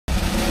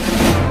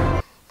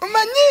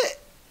Omanye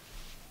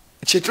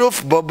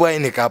kituufu Bobi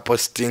Wine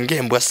kapostinga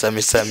embwa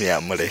Sammy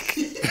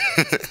amuleke.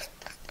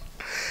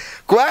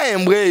 Kwa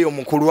embwa eyo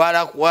mu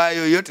kulwala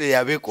kwayo yo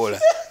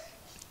teyabikola.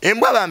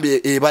 Embwa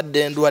bambi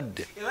ebadde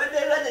ndwadde.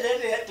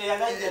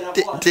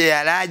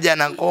 Teyalaja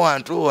nako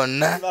wantu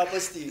wonna.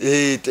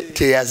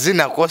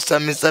 Teyazina ko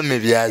Sammy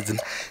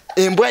byazina.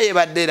 Embwa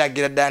yebadde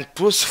eragira dan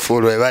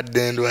truthful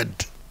ebadde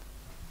ndwadde.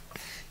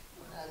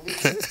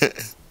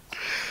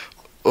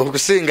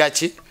 Okusinga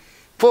ki?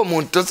 Po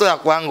muntu tosobola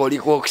kwanga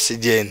oliko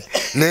oxygen.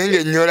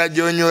 Nenge nyola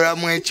gyonyola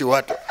mu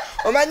ekiwato.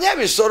 Omanye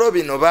ebisolo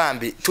bino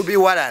bambi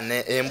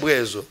tubiwalane embwa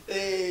ezo.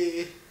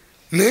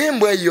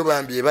 Nembwa eyo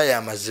bambi eba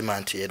y'amazima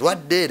nti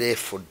erwadde era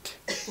efudde.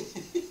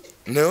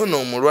 Naye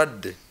ono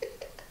omulwadde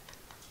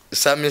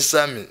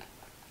Sammy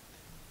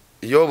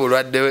yo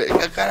obulwadde we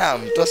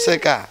Kakalaamu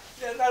toseka.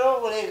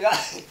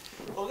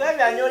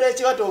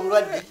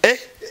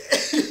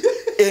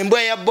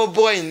 Embwa ya Bobi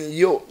Wine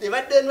yo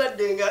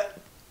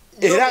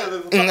era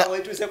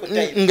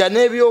nga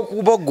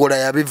n'ebyokubogola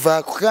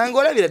yabivaako kanga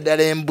olabira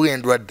ddala embwa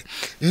endwadde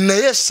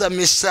naye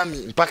Sammy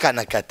mpaka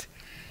nakati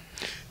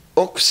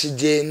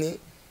oxygen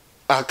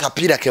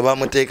akapiira ke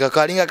bamuteeka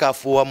kalinga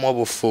kafuuwamu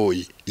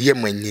obufuuyi ye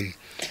mwennyini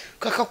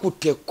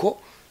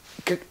kakakuteko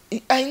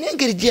ayina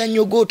engeri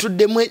gyanyoga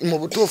otuddemu mu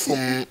butuufu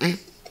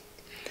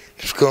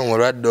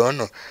omulwadde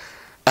ono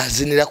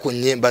azinira ku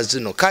nnyimba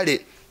zino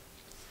kale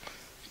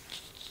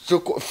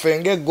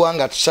fenge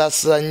eggwanga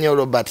tusaasira nnyo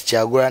Robert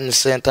Kyagulanyi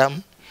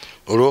Ssentamu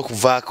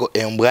olw'okuvaako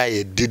embwa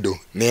yeddido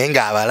naye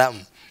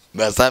ng'abalamu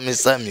ba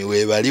Sammy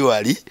weebali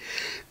wali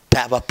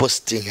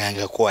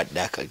tabapostingangako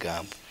wadde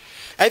akagambo.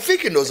 I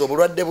think ndowooza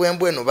obulwadde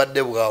bw'embwa eno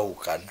badde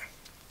bwawukana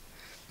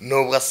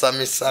n'obwa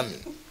Sammy.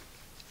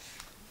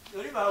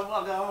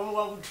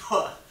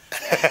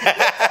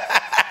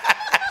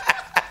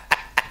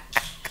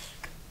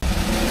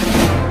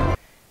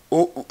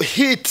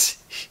 Hit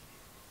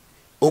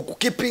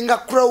keeping a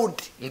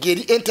crowd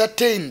ngeri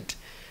entertained.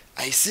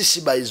 I see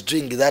Shiba is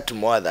doing that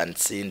more than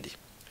Cindy.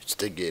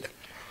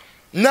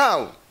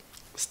 Now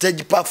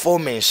stage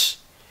performance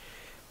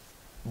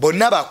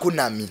bonaba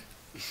kunami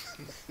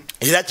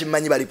era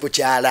kimanyi bali ku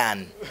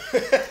kyalani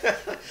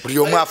buli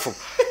omwafu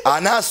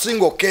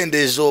anasinga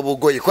okendeeza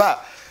obugoyi kwa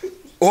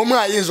omwe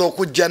ayinza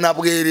okujja na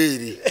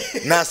bwerere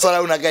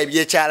n'asalawo naga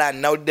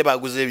ebyekyalani nawudde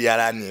baguze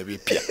ebyalani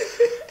ebipya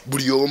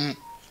buli omu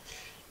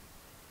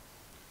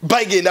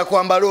bagenda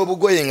kwambala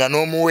obugoye nga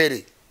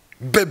n'omuwere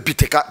bebi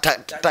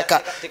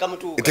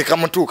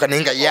tekamutuuka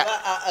naye nga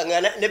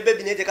ne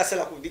bebi naye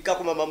tekasala kubika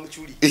ku mama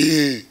muculi.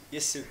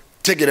 Yes sir.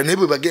 Tegera naye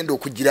bwe bagenda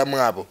okugiramu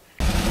abo.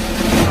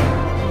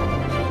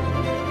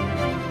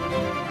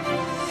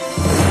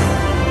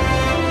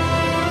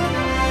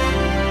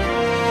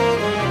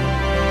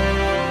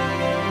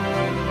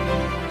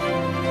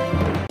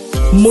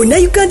 Muna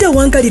Uganda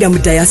wangalira mu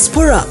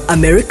diaspora,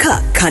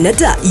 America,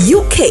 Canada,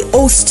 UK,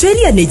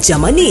 Australia ne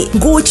Germany.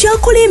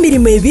 Ng'okyakola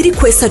emirimu ebiri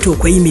kwesatu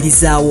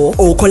okweyimirizaawo.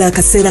 Okola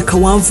akaseera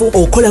kawanvu,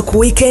 okola ku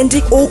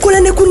weekend, okola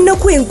ne ku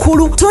nnaku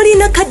enkulu.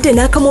 Tolina kadde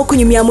n'akamu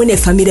okunyumyamu ne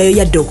famire yo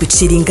yadde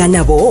okukiringa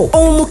nabo.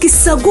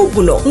 Omukisa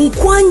guno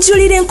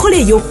nkwanjulira enkola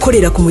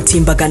ey'okukolera ku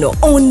mutimbagano.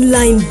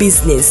 Online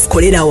business.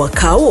 Kolera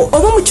awakaawo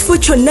oba mu kifo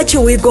kyonna kye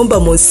weegomba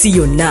mu nsi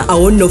yonna.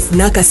 Awo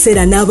n'ofuna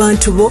akaseera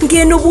n'abantu bo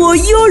ng'eno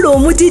bw'oyoola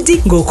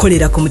omudidi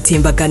ng'okolera ku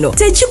mutimbagano.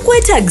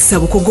 Tekikwetaagisa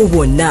bukugu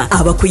bwonna.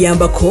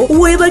 Abakuyambako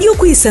weebali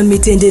okuyisa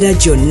mitendera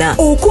gyonna.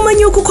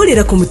 Okumanya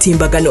okukolera ku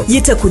mutimbagano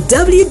yita ku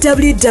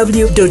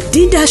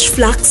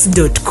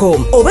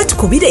www.d-flax.com oba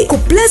tukubire ku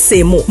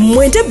 +1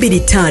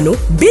 925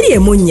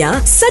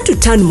 214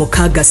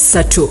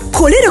 3563.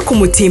 Kolera ku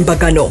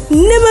mutimbagano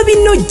ne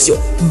babinojjo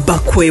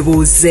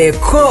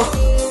bakwebuuzeeko.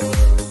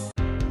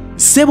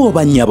 Sebo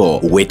banyabo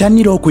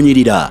wetanira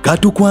okunyirira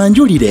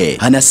katukwanjulire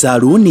Hana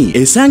Saluni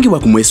esangibwa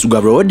ku Mwesuga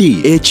Road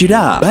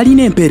ekira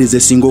balina empeereza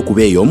esinga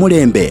okuba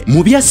ey'omulembe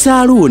mu bya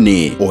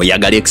saluni.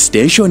 Oyagala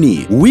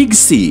extension,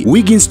 wigs,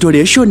 wig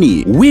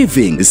installation,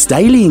 weaving,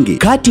 styling,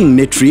 cutting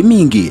ne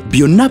trimming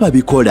byonna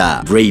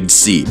babikola.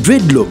 Braids,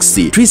 dreadlocks,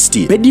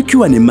 twist,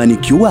 pedicure ne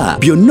manicure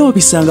byonna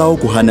obisangawo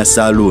ku Hana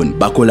Saluni.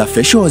 Bakola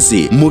facials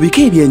mu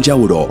bika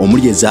eby'enjawulo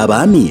omuli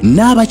ez'abaami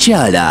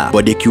n'abakyala.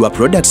 Bodicure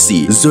products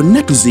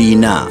zonna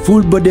tuziyina.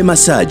 Full body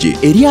massage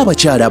eri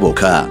abakyala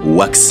boka,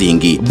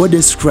 waxing,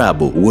 body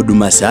scrub, wood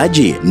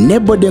massage ne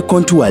body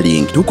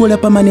contouring. Tukola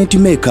permanent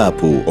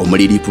makeup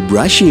omuli lip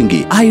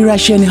brushing,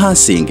 eyelash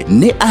enhancing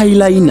ne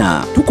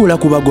eyeliner. Tukola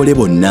ku bagole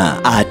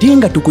bonna ate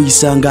nga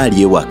tukuyisanga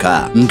ali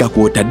ewaka nga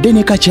kwotadde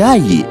ne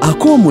kacaayi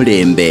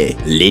ak'omulembe.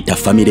 Leeta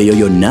famire yo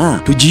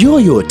yonna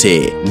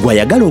tugiyooyoote.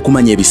 Gwayagala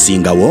okumanya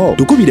ebisingawo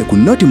tukubire ku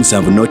noti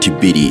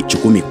 702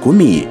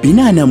 1010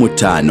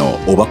 485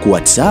 oba ku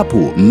WhatsApp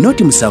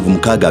noti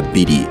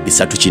 762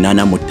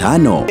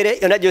 385.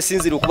 Yonna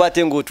gy'osinzira okuba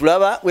ate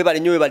ng'otulaba webale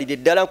nnyo webalire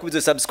ddala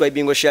nkubiza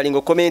subscribing,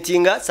 sharing,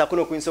 commentinga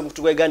sakuno ku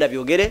Nsonga Uganda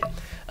byogere.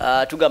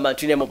 Tugamba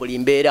ntine mu buli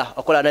mbeera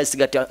akola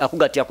nasigata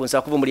akugatya ku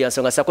nsa kuvumbulira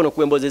nsonga sakuno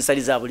ku emboze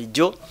zisali za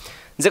bulijjo.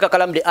 Nze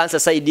Kakalamu the answer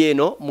side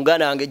eno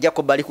muganda wange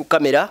Jacob ali ku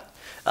kamera.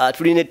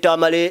 Tuline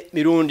Tamale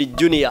mirundi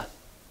junior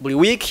buli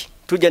week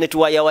tujja ne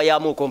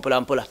tuwayawayamu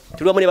mpolampola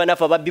tuliwamu ne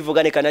banafu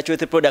ababivugane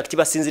kanachote product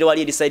basinzire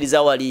wali edisaidi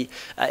za wali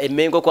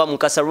emengo kwa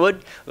Mukasa Road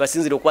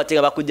basinzire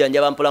okwatenga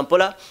bakujjanja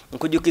mpolampola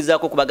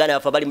nkujukizako kubagana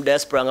afa bali mu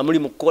diaspora nga muli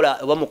mukola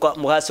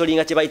mu hustling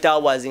ate bayita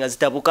awazi nga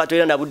zitabuka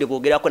toera na budde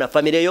bwogerako na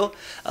family yo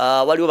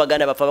waliwo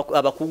baganda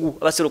abakugu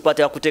abasolo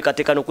kwata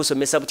kuteekateeka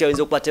n'okusomesa butya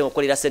bayinza okukwata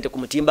okukolera ssente ku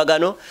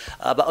mutimbagano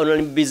aba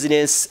online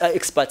business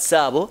experts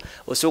abo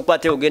osobola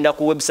okukwata ogenda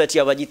ku website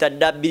yabagiyita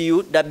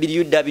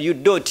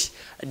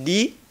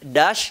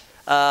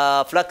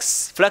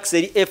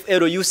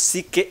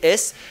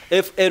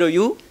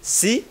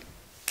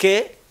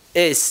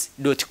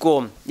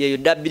yeyo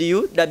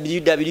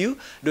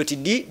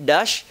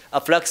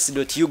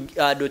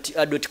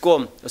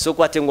www.d-flax.com osobola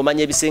okukwata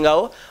ng'omanya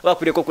ebisingawo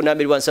bakuleko ku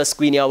namba eri wansi wa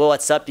screen yawo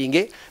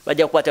whatsapping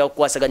bajja kukwata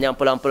okukwasaganya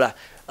mpolampola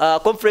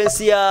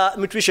conference ya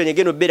nutrition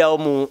egeno berawo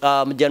mu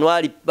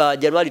January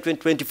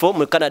 2024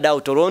 mu Canada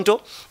au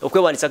Toronto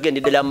okwewanisa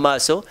gende dela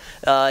maso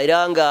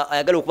era nga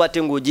ayagala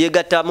okukwata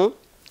ng'ogyegattamu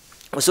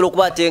osobola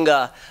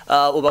okubatenga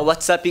oba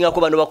whatsapping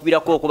ako bano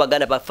bakubirako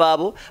okubaganda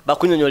bafaabo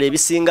bakunyonyola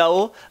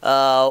ebisingawo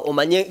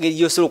omanye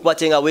ngeri osobola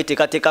okubatenga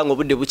weteekateeka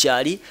ng'obudde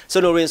bukyali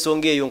so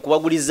n'olw'ensonga eyo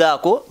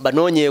nkubagulizaako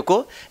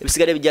banoonyeeko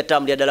ebisigale bijja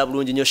tambulira ddala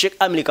bulungi nnyo Sheikh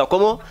America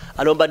Komo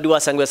alombadde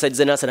wasangibwa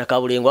saidize nasana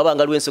kabulengo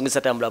abanga lw'ensonga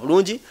esatambula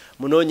bulungi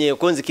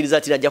munoonyeeko nzikiriza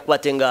ati najja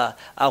kubatenga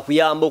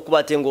akuyamba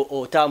okubatenga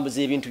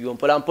otambuza ebintu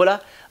byompolampola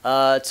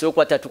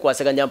tsokwata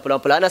tukwasaganya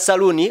mpolampola ana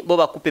saluni bo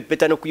bakupe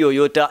peta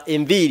n'okuyoyota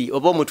enviiri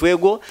oba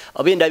omutwego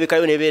oba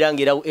endabikayo nebeera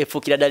ng'era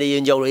efukira ddala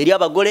ey'enjawulo eri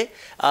abagole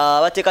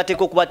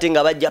bateekateeka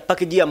okubatenga bajja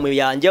package yammwe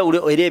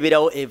yanjawulo era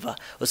ebeerawo eva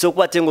osobola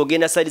okubatenga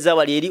ogenda saidi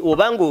zawali eri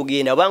obanga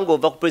ogenda obanga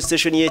ova ku police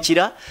station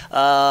y'ekira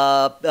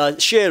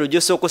shell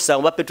gy'osooka okusanga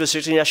oba petrol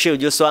station ya shell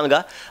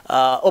gy'osanga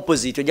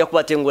opposite ojja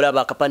kubatenga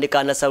olaba akapande ka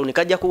ana saluni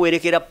kajja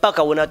kuwerekera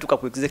paka wonaatuuka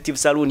ku executive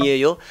saluni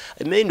eyo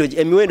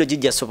emiwendo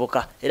gijja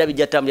soboka era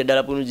bijja tambulira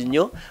ddala bulungi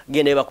nnyo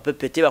genda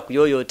bakupepete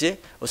bakuyoyote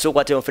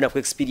osobola okukwata ofuna ku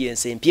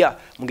experience empya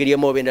mu ngeri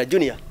y'emobenda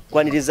junior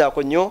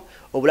kwanirizaako nnyo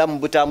obulamu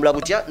butambula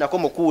butya nako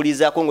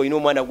mukuwulizaako ng'olina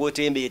omwana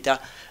gw'otembeeta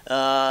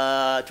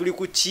tuli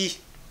ku ki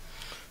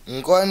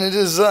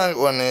nkwaniriza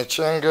wano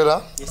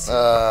ekyengera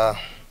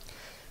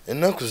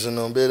ennaku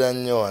zino mbeera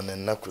nnyo wano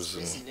ennaku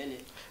zino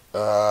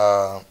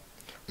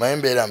maye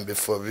mbeera mu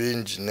bifo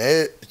bingi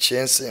naye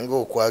kyensinga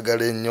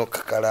okwagala ennyo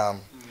kakalaamu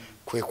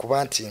kwe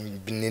kuba nti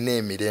nina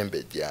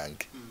emirembe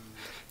gyange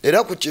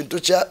era ku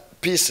kintu kya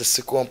peace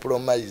si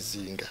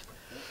compromisinga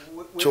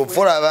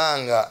kyova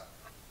olabanga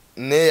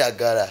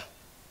neeyagala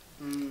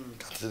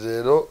kati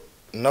leero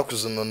nnaku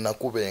zino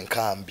nakuba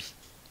enkambi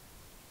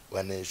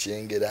wano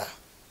ekyengera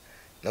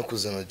nnaku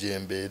zino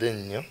gyembeera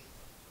ennyo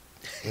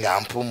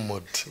nga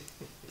mpummudde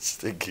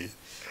kitegeera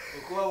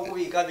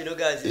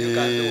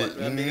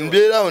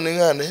mbeerawo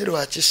neŋŋana naye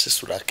lwaki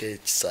sisulako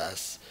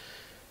ekisaasi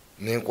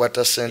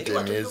nenkwata sente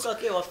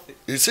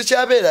emyezi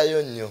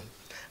sikyabeerayo nnyo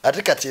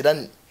ate kati era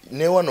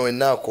newano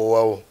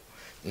wenaakowawo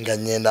nga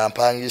nyenda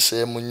mpangisa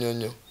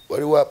emunyonyo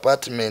waliwo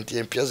apartment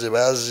empya ze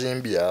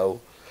bazimbye awo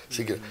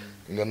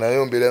nga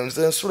nayo mbeera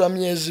nsula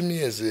myezi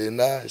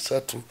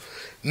 4-3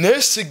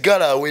 naye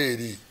siggalawo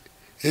eri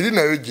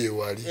nayo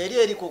gyewali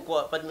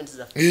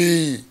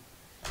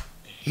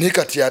ne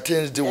kati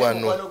ate nzidi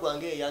wano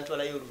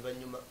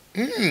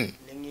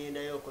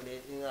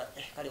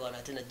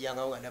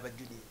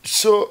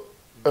so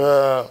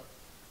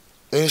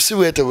ensi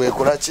wete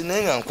wekola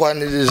kine nga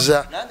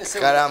nkwaniriza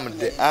kalaamu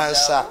de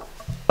ansa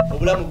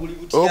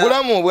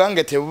obulamu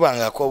obwange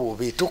tebubangako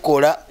bubi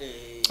tukola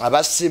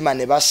abasiima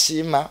ne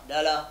basiima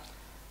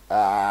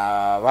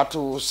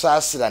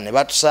batusaasira ne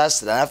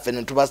batusaasira naffe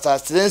ne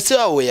tubasaasira ensi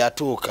awo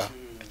weyatuuka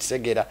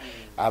kitegera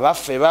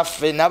abaffe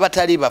baffe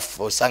n'abatali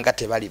baffe osanga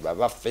tebali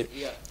babaffe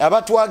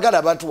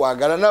abatwagala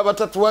batwagala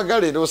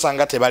n'abatatwagala era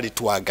osanga tebali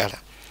twagala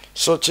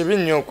so kibi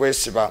nnyo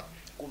okwesiba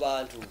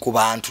ku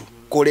bantu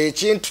kola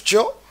ekintu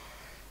kyo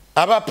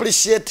aba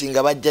appreciating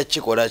bajja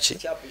kikola ki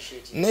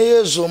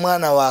neyezo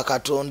omwana wa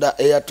Katonda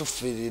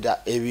eyatufiirira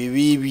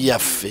ebibi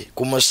byaffe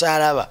ku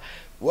musalaba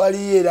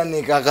wali era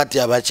ne kakati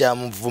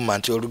abakyamuvuma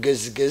nti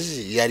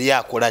olugezigezi yali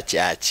akola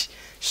kyaki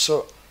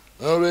so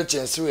n'olwekyo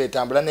ensi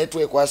wetambula naye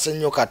twekwasa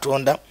nnyo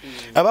Katonda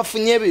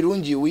abafunye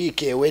ebirungi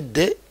wiiki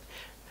ewedde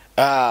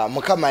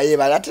Mukama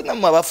yeebala ate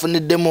nammwe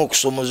abafuniddemu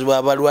okusomozebwa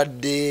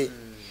abalwadde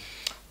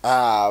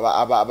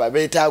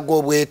beetaaga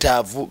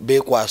obwetaavu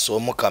beekwasa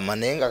Omukama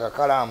naye nga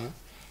kakalaamu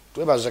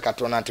twebaze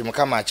Katonda nti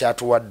Mukama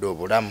akyatuwadde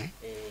obulamu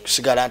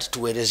tusigala nti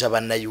tuweereza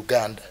banna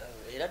Uganda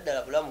era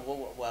ddala bulamu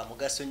bwa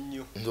mugaso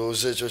nnyo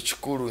ndowooza ekyo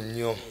kikulu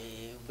nnyo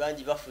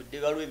bangi bafudde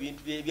waliwo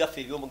ebintu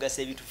byaffe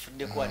ebyomugaso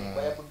ebitufuddeko wano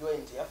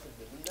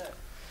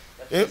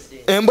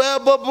embwa ya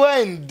Bobi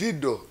Wine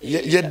Dido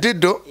ye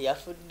Dido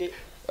yafudde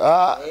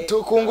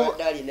tukungu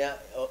alina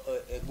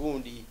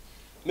egundi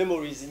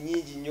memories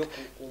nyingi nnyo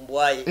ku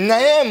mbwaye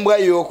naye embwa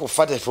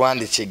y'okufa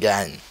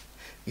tetwandikiganye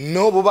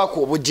n'obubaka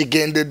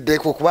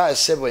obugigendeddeko kuba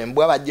sebo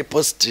embwa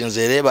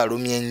bagipostinze era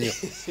ebalumye nnyo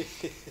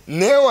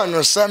naye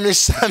wano Sammy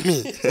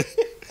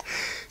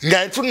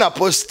nga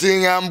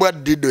tunapostinga mbwa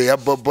Dido ya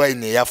Bobi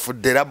Wine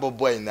eyafudde era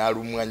Bobi Wine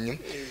alumwa nnyo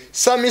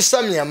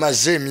Sammy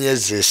amaze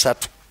emyezi 3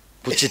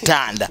 ku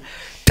kitanda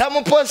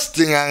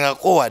tamupostinga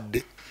ngako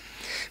wadde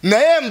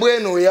naye Embwa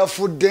eno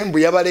Eyafudde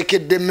Embwa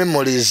yabalekedde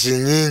memories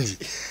nyingi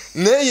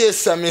naye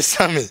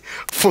Sammy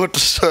photo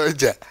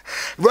soldier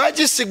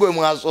lwaki sigwe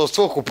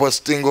mwasoose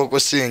okupostinga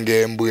okusinga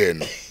Embwa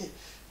eno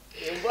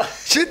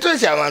kintu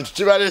eky'abantu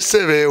kibalese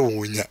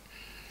beewuunya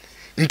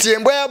nti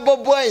Embwa ya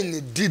Bobi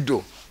Wine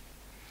Dido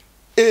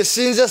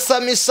esinze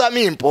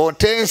Sammy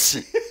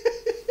importance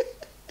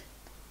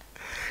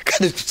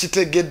kati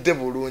tukitegedde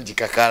bulungi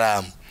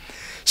kakalaamu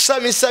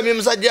Sammy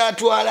musajja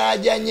atwala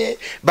ajanye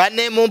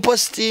bane mu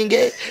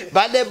postinge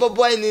bane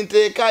Bobi Wine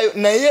nteekayo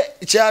naye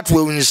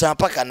kyatwewunyisa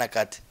mpaka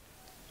nakati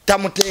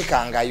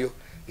tamuteekangayo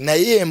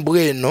naye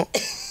Embwa eno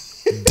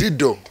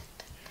Dido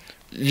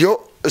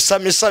yo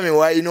Sammy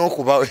wayina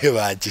okuba we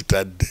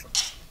bakitadde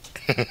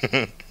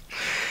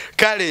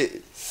kale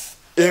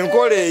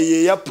enkola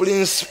eyo ya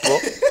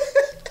principal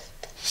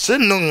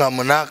sinunga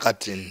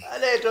munakatini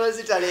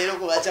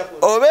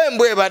oba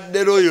Embwa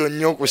ebadde loyo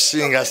nnyo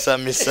okusinga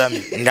Sammy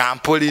nga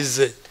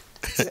mpulize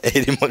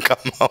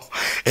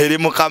eri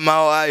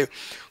mukama waayo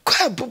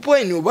kwa Bobi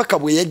Wine obaka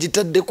bwe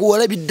yagitadde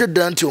kuwalabidde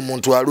ddala nti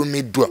omuntu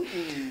alumiddwa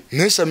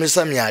naye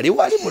Sammy ali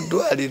wali mu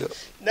ddwaliro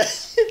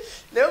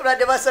naye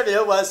obulwadde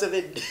basabyeyo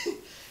bwasobedde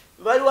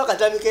baliwo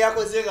akatamike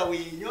yakoze nga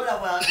bwenyola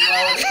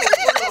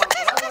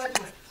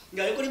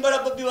nga likulimbala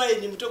Bobi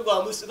Wine muto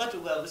gwa musu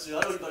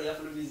wala olibalo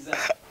yafulumiza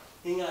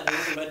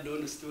badde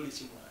ono story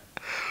kimwana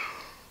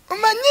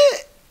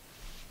omanye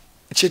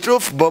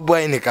kituufu Bobi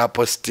Wine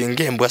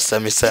kapostinga Embwa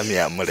Sammy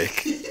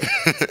amuleke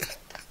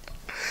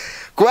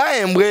kuba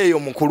Embwa eyo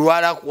mu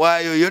kulwala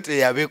kwayo yo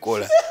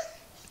teyabikola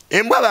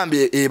Embwa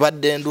bambi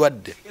ebadde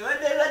ndwadde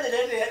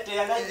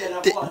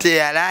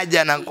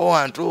teyalaja nako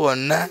wantu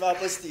wonna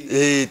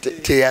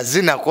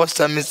teyazinako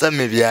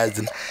Sammy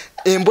byazina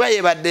Embwa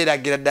yebadde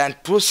eragira ddala nti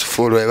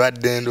truthful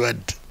ebadde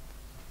ndwadde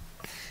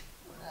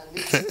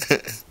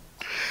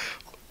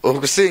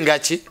okusinga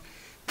ki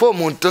po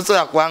omuntu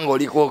tosobola kubanga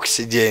oliko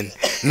oxygen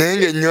naye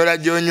ng'ennyola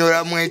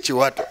gy'onyolamu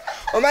ekiwato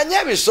omanye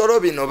ebisolo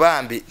bino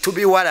bambi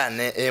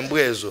tubiwalane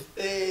Embwa ezo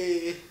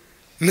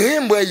naye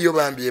Embwa eyo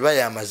bambi eba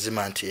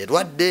y'amazima nti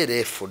erwadde era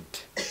efudde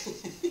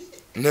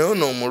naye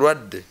ono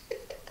omulwadde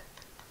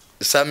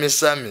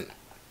Sammy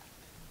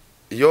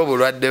yo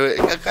obulwadde we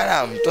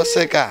kakalaamu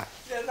toseka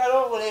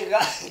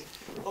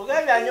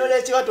ogambye anyola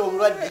ekiwato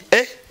omulwadde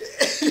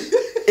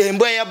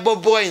Embwa ya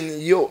Bobi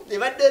Wine yo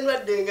ebadde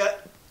ndwadde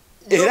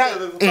era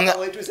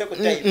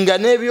nga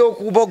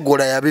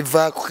n'ebyokubogola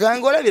yabivaako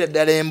kanga olabira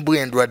ddala Embwa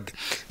endwadde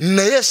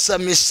naye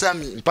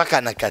Sammy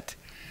mpaka nakati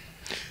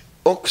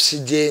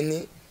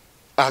oxygen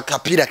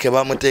akapiira ke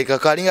bamuteeka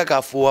kalinga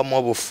kafuuwamu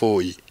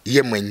obufuuyi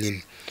ye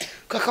mwennyini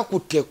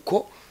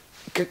kakakutteko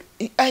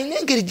ayina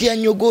engeri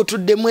gyanyoga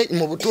otuddemu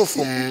mu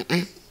butuufu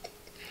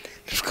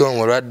tuka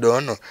omulwadde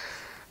ono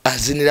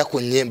azinira ku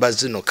nnyimba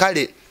zino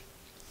kale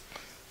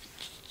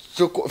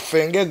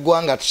fenga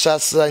eggwanga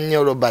tusaasira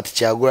nnyo Robert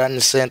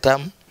Kyagulanyi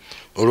Ssentamu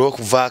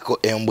olw'okuvaako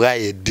Embwa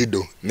ye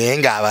Dido naye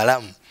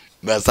ng'abalamu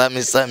ba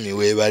Sammy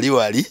weebali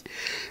wali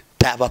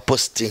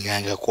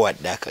tabapostingangako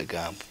wadde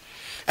akagambo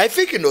I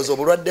think ndowooza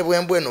obulwadde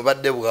bw'Embwa eno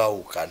badde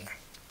bwawukana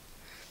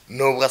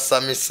n'obwa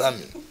Sammy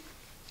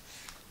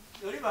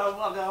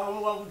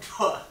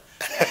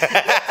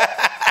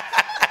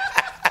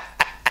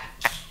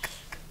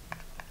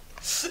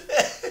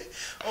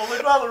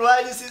omutwa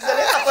bulwanyisiza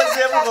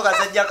nekakozeemuko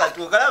kasajja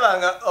katuo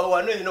kalabanga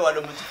wano ino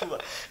wano mukifuba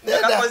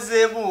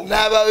nekakozeemu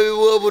n'ababi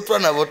b'obutwa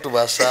nabo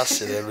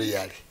tubasaasire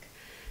luyali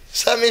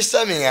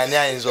Sammy ani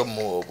ayinza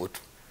omuwa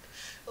obutwa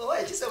oba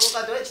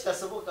ekisoboka toba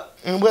ekitasoboka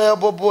Embwa ya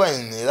Bobi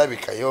Wine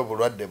erabikayo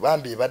obulwadde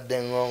bambi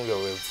badde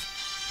ngongewevu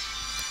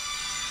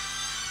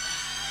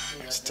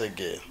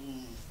kitegeera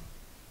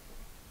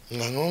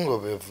nga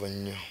ngongobeevu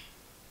nnyo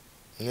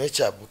naye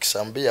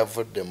kyabukisa mbi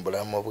yavudde mu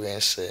bulamu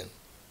bw'ensi eno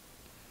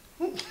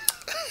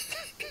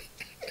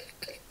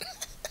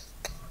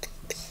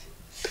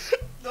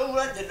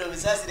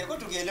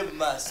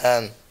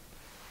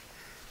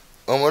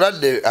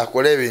omulwadde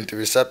akola ebintu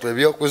 3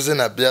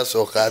 ebyokuzina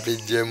byasooka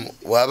abijjemu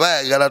waba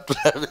ayagala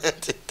tulabe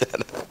nti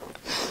ddala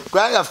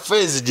kubanga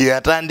phase gye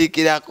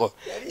yatandikirako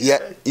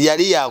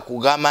yali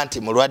yakugamba nti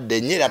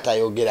mulwadde nnyo era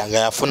tayogera nga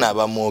yafuna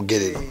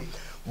abamwogerera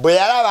bwe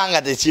yalaba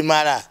nga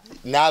tekimala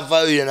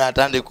n'avaayo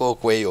n'atandika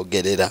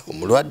okweyogerera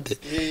omulwadde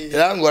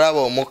era ng'olaba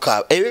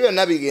omukaaba ebyo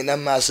byonna bigenda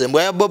mu maaso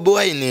Embwa ya Bobi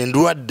Wine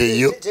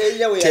endwaddeyo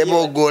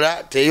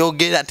tebogola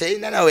teyogera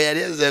terina nawe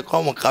yali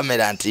ezeeko mu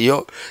kamera nti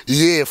yo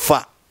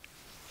yeefa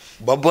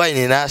Bobi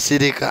Wine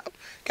n'asirika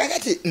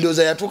kakati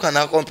ndowooza yatuuka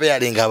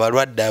n'akompeyalinga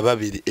abalwadde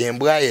ababiri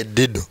Embwa ye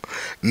Dido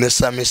ne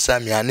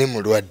Sammy ani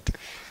mulwadde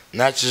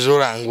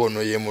n'akizuula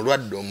ng'ono ye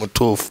mulwadde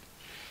omutuufu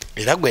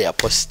era gwe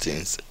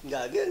yapostinze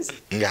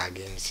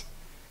ng'agenze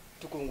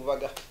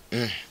tukungubaga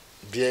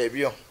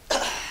byebyo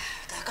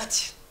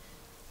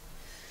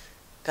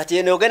kati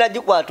eno ogenda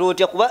gikwata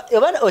otya kuba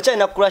ebana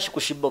okyalina crash ku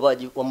Shiba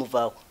baji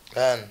wamuvaako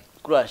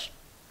crash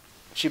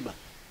Shiba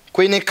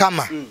Queen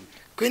Kama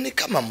Queen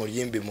kama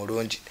muyimbi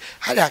mulungi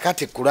hali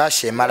akati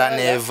kurashe emala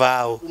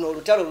nevaawo luno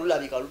olutalo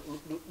lulabika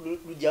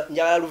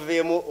njala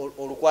luveemu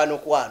olukwano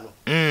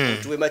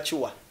tuwe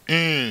machuwa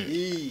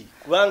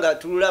kubanga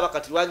tululaba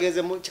kati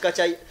lwagenze mu kika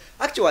kya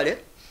actually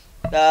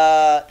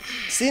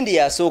Sindi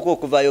yasooka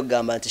okuvaayo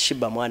gamba nti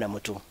Shiba mwana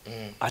muto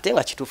ate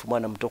nga kituufu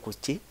mwana muto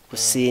ku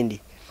Sindi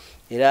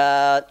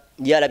era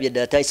yalabye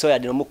ddala Taisoya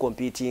dino mu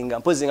competing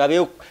mpozi nga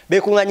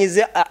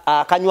beekuŋŋanyize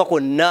akanywa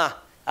konna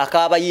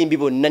ak'abayimbi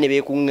bonna ne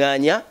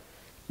beekuŋŋaanya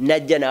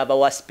najja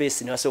n'abawa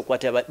space ne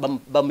basooka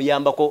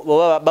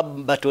bamuyambako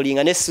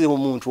batolinga ne si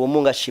omuntu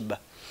omu nga Shiba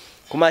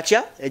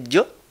kumakya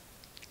ejjo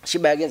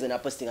Shiba yagenze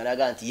napostinga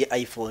naga nti ye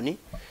iPhone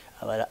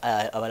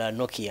abala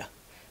Nokia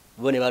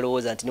bone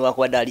balowooza nti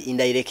niwakuwadde ali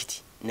indirect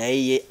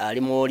naye ye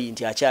ali mwoli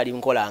nti akyali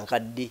nkola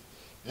nkadde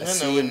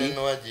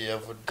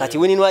kati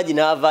Wininwaji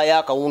n'avaayo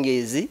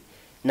akawungeezi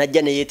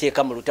najja ne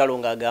yeeteeka mu lutalo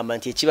ng'agamba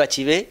nti ekiba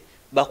kibe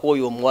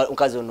bakwoyo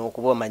omukazi ono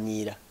okuba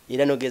omanyiira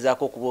era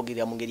nogezaako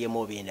okuboogerera mu ngeri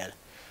emu oba endala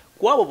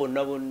ku abo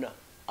bonna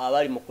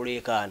abali mu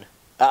kuleekaana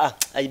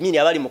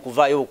abali mu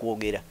kuvaayo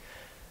okwogera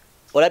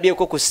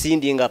olabyeko ku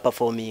Sindi nga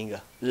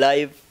performinga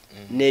live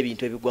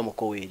n'ebintu ebigwa mu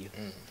kowe eryo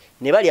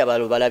ne bali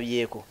abalo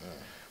balabyeko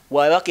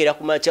wabakeera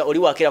ku macha oli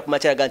wakeera ku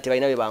macha yaga nti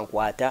balina be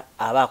bankwata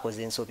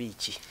abakoze ensobi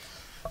ki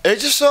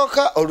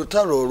ekisooka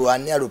olutalo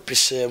olwani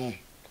alupiseemu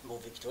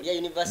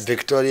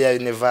Victoria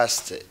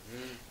University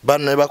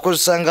bano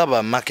bakozesanga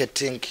ba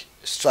marketing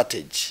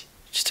strategy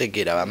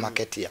kitegeera ba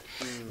marketeer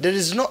there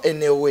is no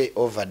any way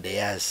over the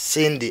years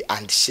Sindi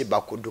and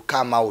Shiba could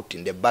come out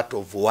in the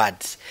battle of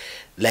words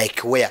like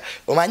where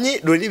omanyi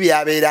luli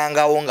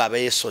byabeerangawo nga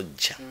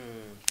beesojja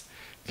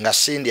nga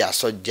Sindi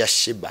asojja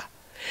Shiba.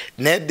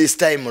 Now this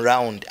time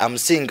around, I'm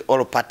seeing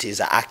all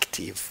parties are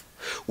active,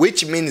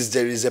 which means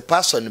there is a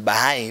person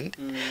behind.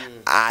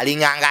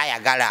 Alinganga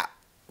yagala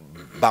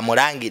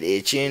bamulangire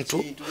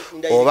ekintu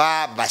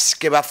oba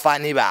basike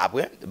bafani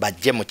babwe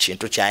bajje mu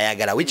kintu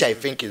kyayagala, which I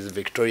think is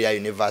Victoria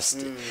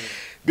University,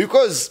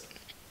 because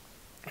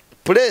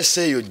place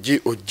eyo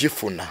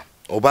ogifuna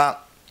oba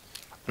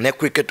ne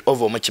cricket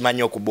over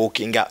mukimanyi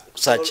okubookinga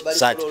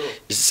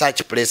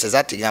such places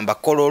ati gamba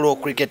Kololo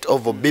cricket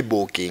over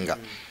bibookinga.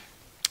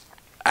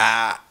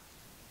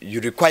 You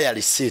require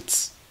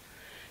receipts.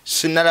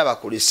 Sinalaba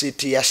ku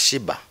receipt ya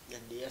Shiba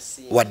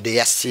wadde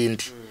ya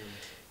Sindi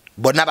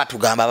bonna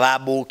batugamba ba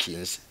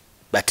bookings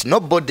but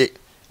nobody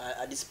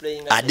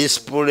are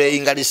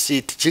displaying a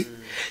receipt ki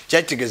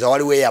kyetegeeza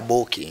waliwo ya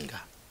bookinga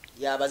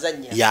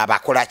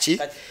yabakola ki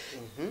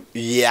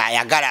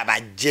yayagala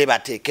bajje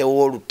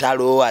bateekewo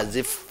olutalo as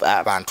if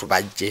abantu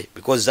bajje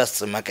because that's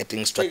the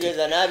marketing strategy.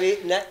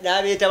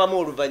 N'abeetabamu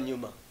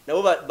oluvannyuma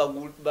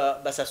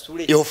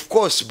of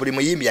course buli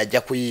muyimbi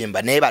ajja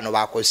kuyimba naye bano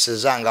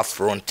bakozesezanga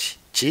front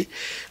ki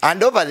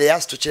and over the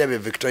years to Chilebe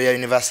Victoria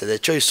University the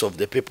choice of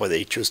the people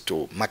they choose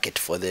to market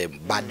for the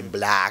bad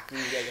black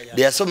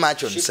they are so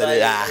much on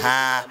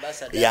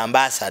the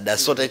ambassador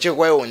so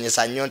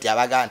tekikwewuunyisa nnyo nti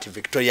abaga nti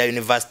Victoria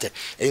University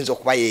eyinza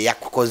okuba ye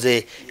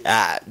yakukoze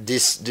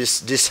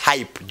this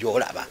hype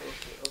gyolaba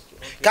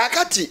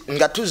kakati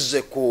nga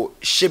tuzze ku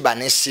Shiba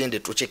ne Sindi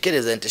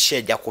tukikereze nti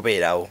shejja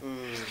kubeerawo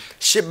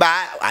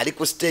Shiba ali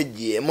ku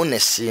stage emu ne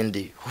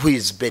Sindi who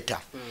is better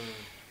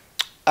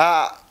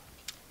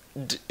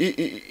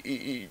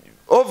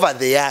over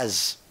the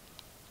years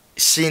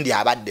Sindi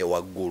abadde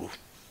waggulu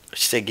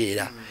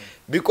kitegeera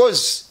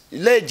because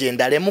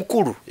legend ale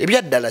mukulu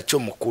ebyaddala kyo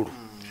mukulu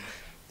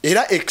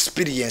era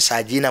experience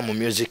agina mu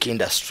music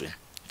industry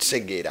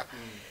kitegeera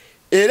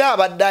era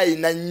abadde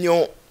ayina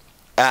nnyo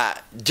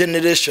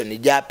generation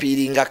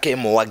gyapiiringa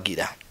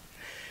kemuwagira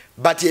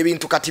but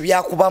ebintu kati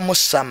byakubamu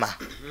sama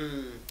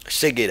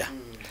kitegeera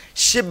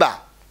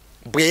Shiba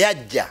bwe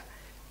yajja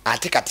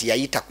ate kati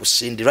yayita ku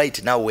Sindi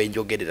right now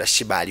wenjogerera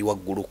Shiba ali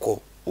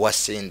wagguluko wa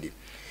Sindi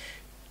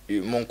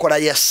mu nkola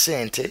ya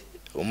sente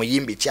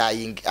omuyimbi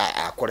kyayingi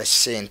akola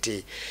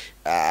sente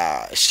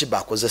Shiba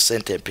akoze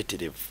sente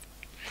empitirivu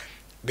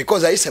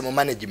because ayise mu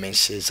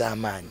management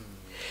ez'amaanyi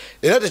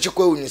era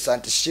tekikwewunyisa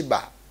nti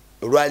Shiba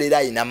olwalira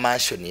ayina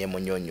mansion ye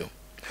Munyonyo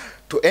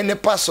to any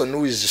person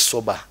who is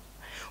sober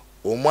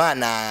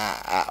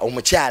omwana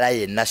omukyala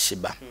yenna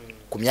Shiba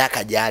ku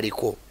myaka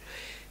gyaliko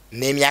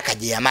n'emyaka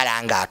gye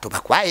yamala nga atoba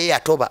kwaye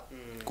yatoba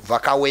kuva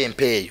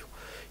kawempe eyo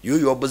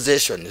yuyo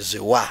obsession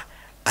ziwa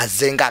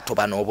azenga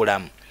atoba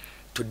n'obulamu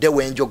tudde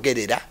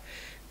wenjogerera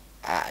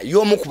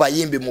y'omu ku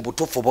bayimbi mu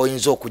butuufu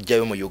boyinza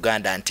okujjayo mu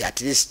Uganda nti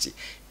at least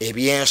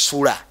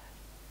ebyensula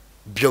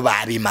byo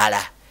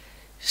babimala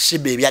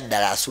Shiba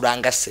ebyaddala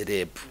asulanga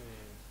serebu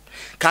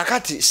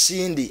kakati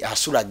Sindi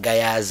asula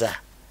gayaza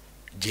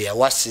gye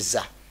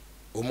yawasiza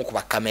omu ku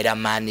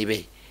bakameramani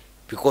be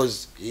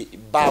because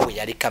bawe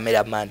yali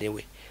kameramani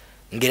we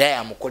ngira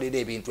yamukolera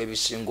ebintu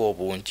ebisinga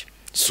obungi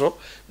so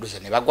doza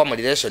ne bagwa mu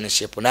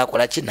relationship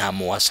nakola ki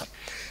namuwasa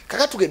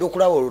kakati tugenda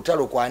okulaba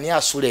olutalo kwani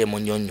asula e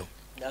Munyonyo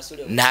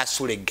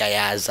nasula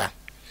gayaza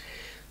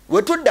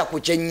wetudda ku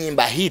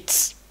kyenyimba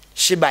hits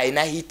Shiba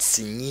ina hits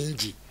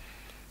nyingi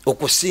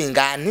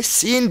okusinga ni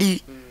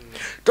Sindi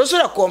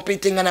tosobola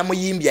competing na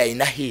muyimbi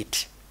ayina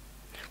hit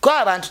kwa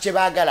abantu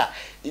kyebagala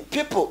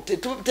people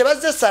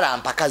tebazze sala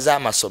mpaka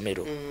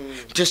z'amasomero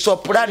ti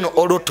soprano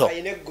oluto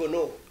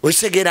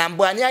osegera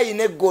mbw ani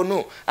ayina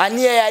eggono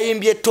ani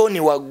yayimbye toni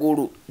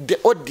waggulu. The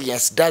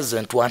audience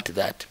doesn't want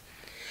that.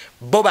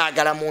 Bo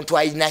baagala muntu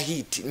ayina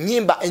hit.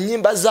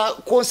 Enyimba za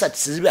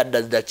concerts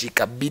zibadde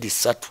dakiika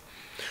 2-3.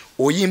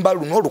 Oyimba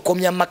luno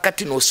olukomya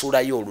makati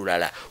n'osulayo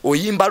olulala.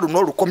 Oyimba luno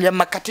olukomya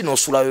makati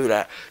n'osulayo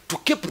olulala. To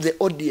keep the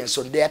audience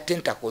on their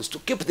tentacles, to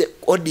keep the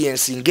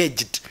audience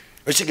engaged.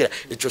 Osegera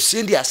ekyo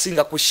Sindi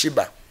asinga ku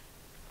Shiba.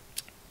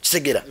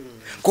 Segera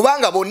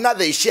kubanga bonna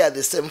they share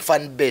the same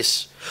fan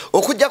base.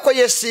 Okujjako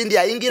ye Sindi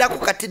ayingira ku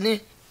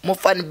katini mu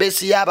fan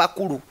base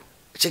y'abakulu.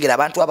 Segera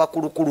abantu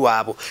abakulukulu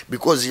abo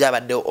because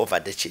yabadde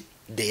over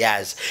the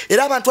years.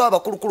 Era abantu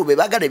abakulukulu be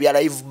bagala ebya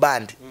live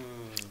band.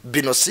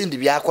 Bino Sindi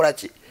byakola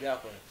ki?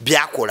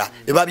 Byakola.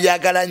 Eba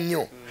byagala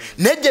nnyo.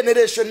 Ne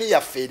generation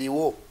yaffe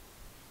eriwo.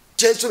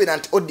 Kyesubira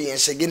nti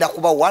audience egenda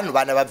kuba 1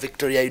 baana ba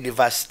Victoria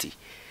University.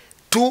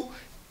 2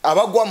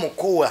 abagwa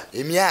mukowa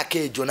emyaka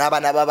ejo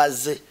n'abaana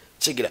babazze.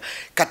 Chegira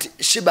kati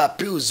Shiba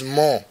appeals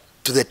more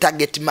to the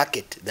target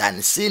market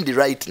than Sindi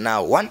right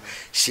now. One,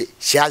 she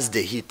has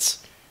the hits.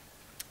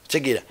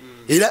 Chegira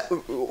era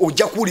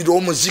ojja kuwulira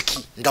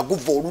omuziki nga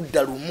guva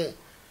oludda lumu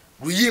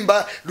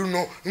luyimba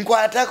luno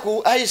nkwata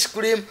ku ice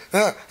cream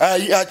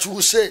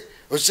akyuse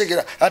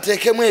ochegira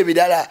ateekemu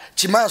ebirala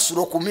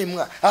kimansulo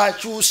kumimwa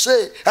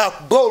akyuse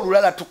akuba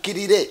olulala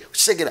tukkirire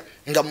ochegira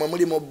nga mwe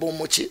mulimu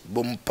bomuki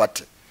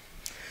bomupate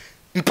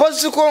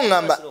mpozi ko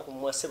ngamba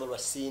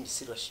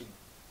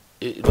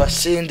lwa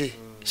Sindi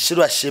si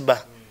lwa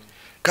Shiba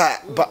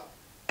ka ba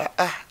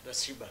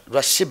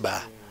lwa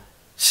Shiba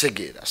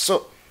segera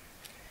so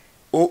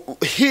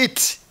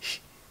hit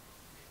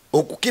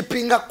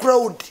keeping a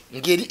crowd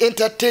ngeri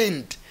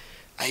entertained.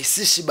 I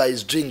see Shiba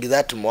is doing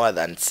that more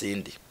than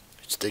Sindi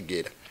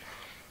segera.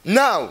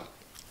 Now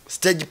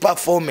stage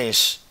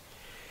performance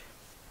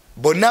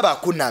bonna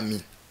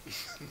bakunami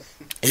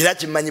era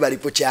kimanyi bali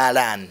ku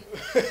kyalani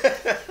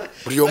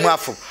buli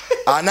omwafu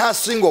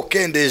anasinga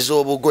okendeeza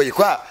obugoyi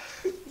kwa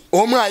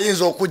omwe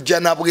ayinza okujja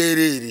na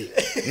bwerere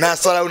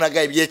n'asalawo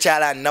naga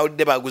ebyekyalani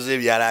nawudde baguze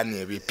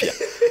ebyalani ebipya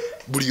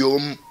buli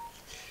omu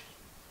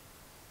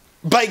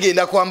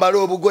bagenda kwambala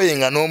obugoye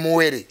nga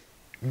n'omuwere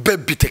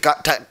bebi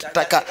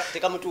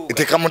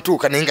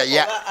tekamutuuka naye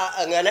nga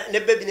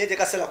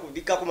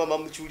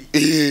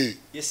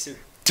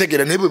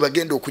tegera naye bwe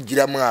bagenda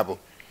okugiramu abo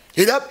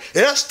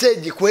era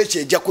stage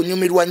kwekyo ejja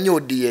kunyumirwa nnyo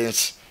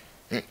audience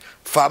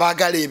fe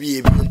abaagala ebyo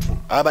ebintu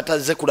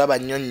abatazze kulaba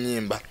nnyo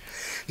nnyimba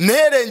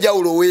neera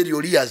enjawulo weeri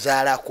oli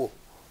yazaalako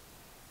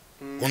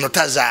ono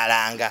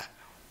tazaalanga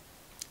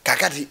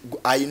kakati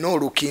ayina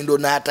olukindo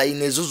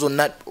n'atayina ezo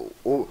zonna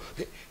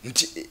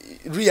nti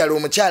luyala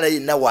omukyala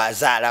yenna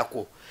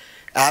waazaalako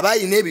aba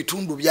ayina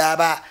ebitundu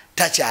byaba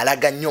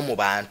takyalaga nnyo mu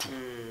bantu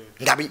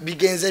nga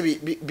bigenze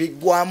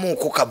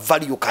bigwamuuko ka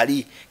value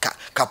kali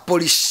ka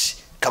police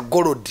ka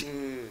golodi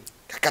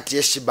kakati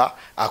ye Shiba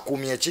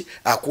akumye ki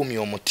akumye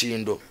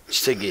omutindo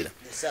kitegeera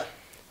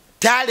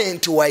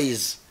talent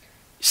wise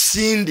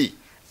Sindi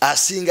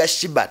asinga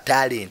Shiba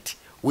talent,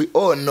 we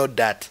all know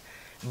that,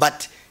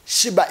 but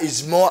Shiba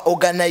is more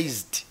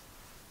organized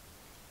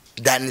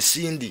than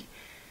Sindi.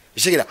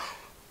 Shikira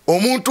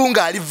omuntu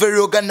nga ali very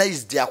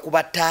organized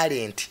akuba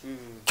talent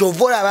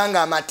kyovola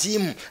banga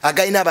amatimu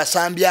agayina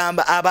abasambi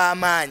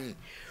ab'amaanyi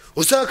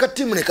osaka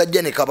katimu ne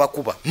kajja ne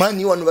kabakuba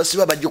mani wano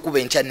basiba bajja kuba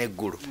encha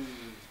neggulu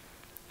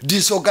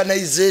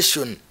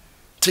disorganization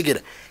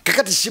together.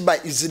 Kakati Shiba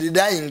is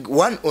relying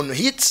one on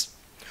hits,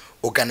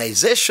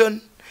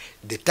 organization,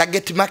 the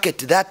target market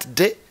that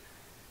day.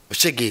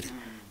 Oshegere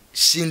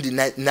Sindi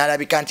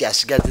nalabika nti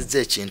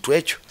asigazize ekintu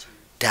ekyo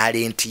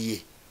talent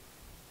ye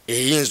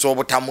eyinza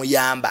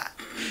obutamuyamba.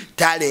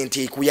 Talent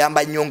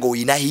ekuyamba nnyo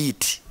ng'oyina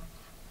hit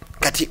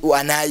kati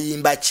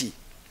anayimba ki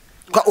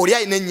kwa oli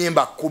ayina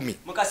ennyimba 10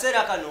 mu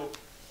kaseera kano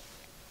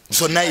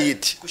zonna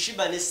hit ku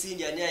Shiba ne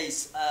Sindi ani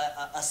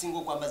asinga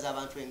okwambaza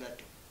abantu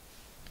engatto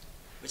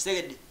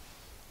okitegedde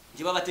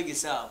nti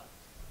babategesa awo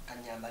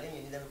kanyambale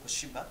ng'endira ku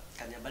Shiba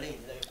kanyambale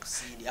ng'endira ku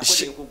Sindi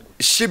akole enkugu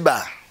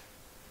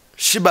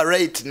Shiba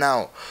right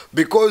now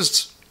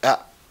because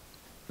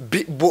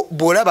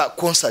bolaba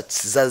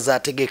concerts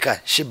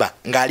zategeka Shiba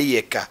ngali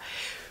yeka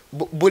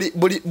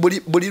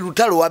buli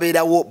lutalo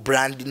wabeerawo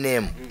brand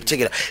name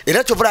tegera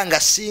era kyovula nga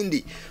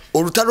Sindi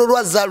olutalo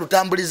lwazza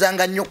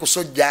lutambulizanga nnyo ku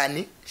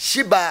sojjani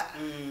Shiba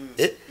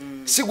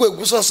sigwe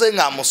gusose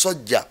nga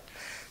musojja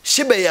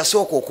Shiba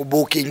yasooka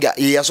okubuukinga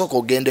yasooka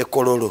ogende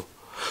Kololo.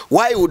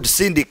 Why would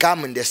Sindi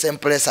come in the same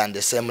place and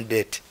the same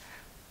date?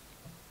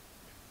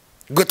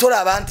 Gwe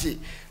tolaba nti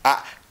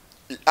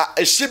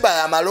Shiba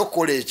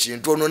yamalokola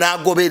ekintu ono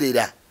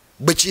n'agoberera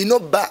bwe kino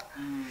bba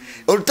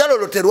olutalo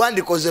lwo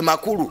terwandikoze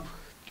makulu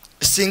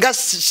singa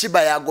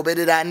Shiba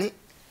yagobererani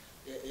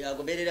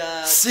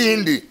yagoberera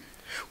Sindi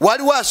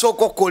waliwo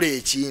asooka okukola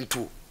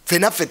ekintu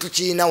fenaffe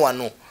tukiina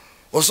wano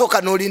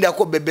osooka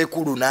n'olindako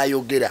bebekulu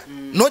n'ayogera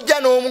nojja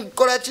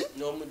n'omukola ki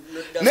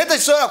naye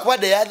tekisobola kuba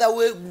the other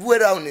way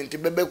round nti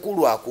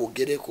bebekulu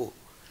akwogereko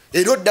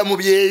erodda mu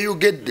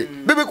byeyogedde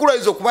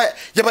bibikulayiza okuba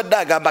yabadde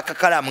agamba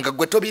kakalaamu nga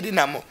gwe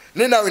tobirinamo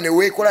ne naawe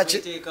neweekola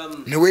ki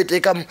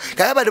neweeteekamu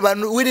kaya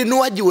bali wiri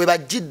nuwaji we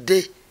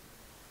bajjidde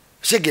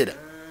segera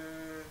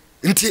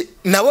nti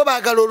nabo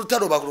baagala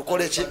olutalo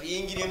balukole ki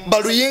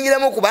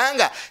baluyingiremu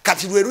kubanga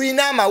kati lwe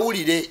luyina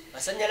amawulire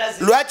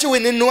lwaki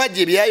wini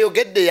nuwaji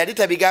byayogedde yali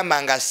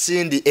tabigamba nga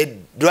Sindi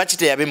lwaki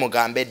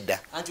teyabimugamba edda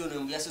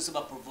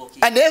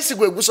anesi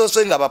gwe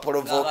gusoose nga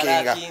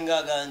baprovokinga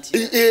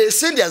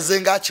Sindi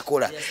azze nga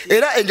akikola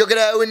era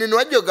enjogera ya wini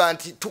nuwaji yoga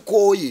nti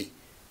tukooye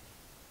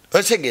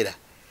osegera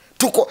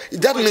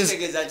that means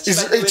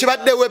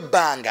kibaddewo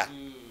ebbanga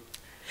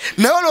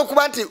naye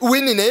olwokuba nti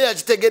wini naye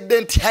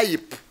yakitegedde nti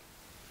hype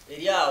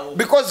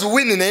because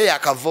wini naye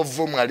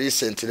yakavovo mwa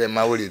recently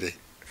mawulire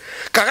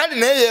kakati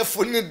naye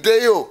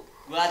yefuniddeyo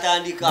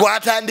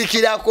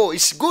gwatandikirako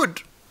it's good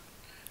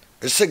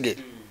esege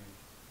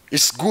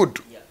it's good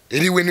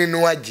eri wini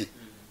nuwaji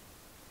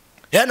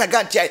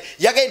yanaga nti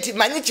yaga nti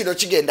manyi kino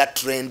kigenda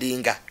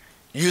trendinga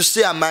you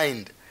see a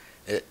mind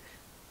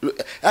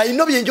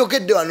ayino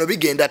byenjogedde wano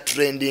bigenda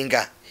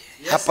trendinga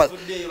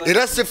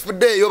era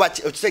sifuddeeyo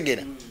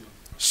okitegera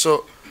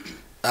so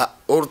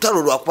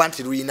olutalo lwakuba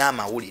nti luyina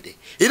amawulire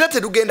era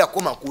terugenda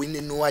koma ku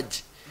wini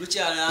nuwaji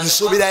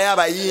nsuubirayo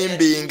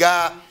abayimbi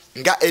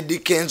nga Eddie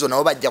Kenzo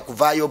nabo bajja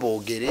kuvaayo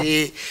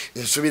boogere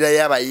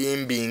nsuubirayo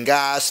abayimbi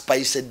nga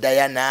Spice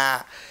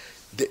Diana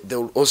they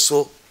will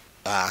also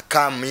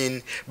come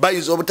in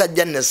bayinza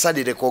obutajja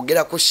nesalire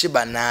kwogera ku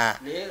Shiba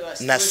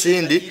na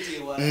Sindi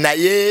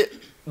naye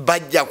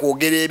bajja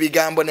kwogera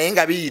ebigambo naye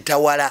nga biyita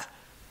wala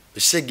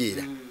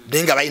segeera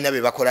naye nga balina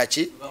be bakola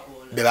ki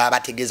beba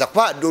bategeeza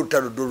kuba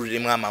olutalo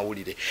lulimu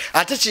amawulire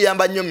ate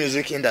kiyamba nnyo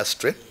music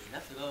industry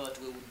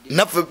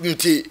naffe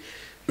nti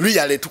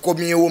luyale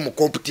tukomyewo mu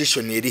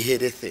competition eri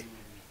herethe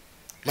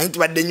manyi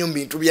tubadde nnyo mu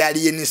bintu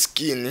byali yeni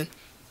skin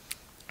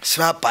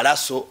siba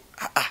palaso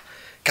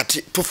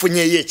kati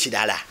tufunyeyo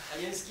ekirala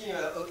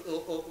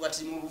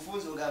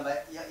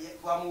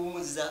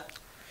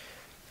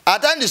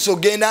atandise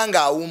ogenda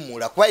nga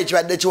awumula kuba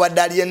ekibadde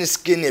kiwadde alien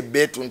skin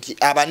ebeetu nti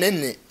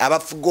abanene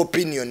abafuga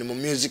opinion mu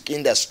music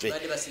industry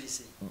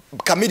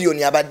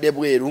Chameleon abadde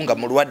bweru nga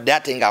mulwadde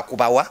ate nga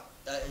akubawa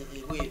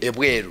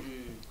ebweru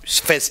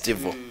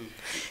festival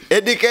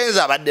Eddie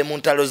Kenzo abadde mu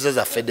ntalo ze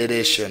za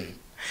federation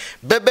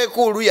Bebe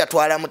Kulu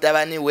yatwala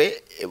mutabani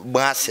we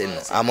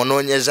Mwaseno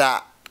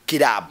amunoonyeza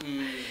kirabu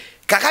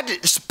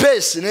kakati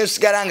space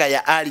nesigala nga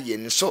ya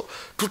alien so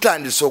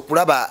tutandise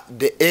okulaba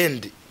the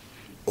end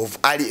of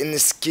alien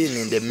skin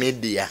in the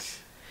media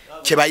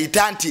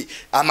kyebayita nti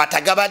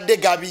amata gabadde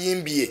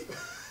gabiyimbye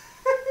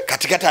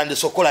kati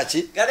gatandise okola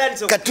ki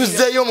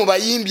katuzeeyo mu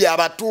bayimbi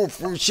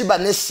abatuufu Shiba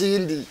ne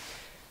Sindi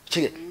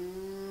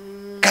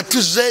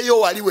katuzeeyo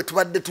wali we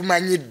tubadde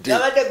tumanyidde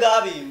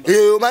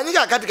omanyi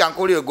kakati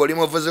kankolire goli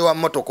muvuzi wa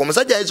motoka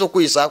omusajja ayinza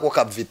okuyisaako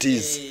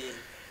kavitizi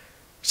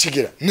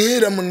sigira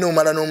neera munne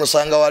omala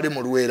n'omusanga wali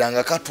mu Lwera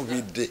nga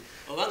katubidde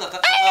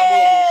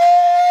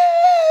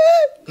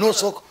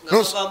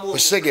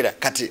osegera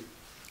kati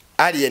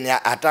alien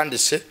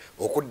atandise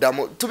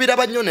okuddamu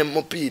tubiraba nnyo ne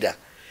mupiira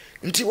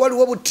nti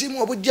waliwo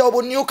butimu obujjawo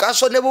bu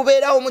Newcastle ne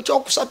bubeerawo mu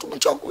kyokusatu mu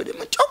kyokubiri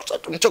mu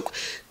kyokusatu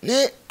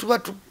ne tuba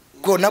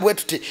tukona bwe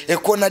tuti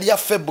ekona lya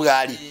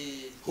February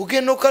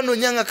ugenda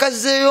okanoonya nga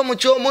kazeeyo mu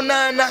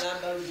kyomunaana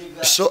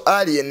so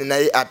alien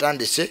naye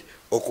atandise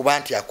okuba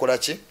nti akola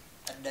ki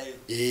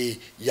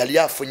yali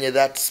afunye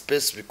that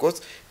space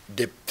because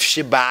the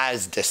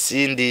Shibas, the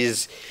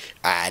Sindis,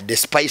 the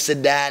Spice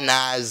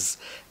Dianas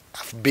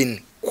have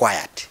been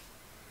quiet.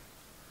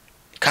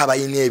 Kaba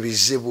ine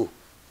ebizibu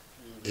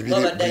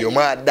buli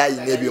omu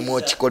adayina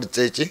ebyomu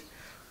kikolitse ki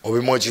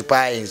obimu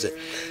kipayinze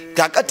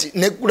kakati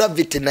ne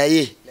Gravity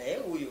naye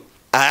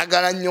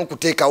ayagala nnyo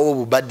okuteekawo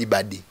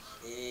obubadibadi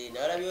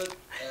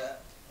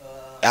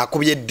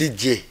akubye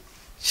DJ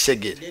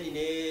Segere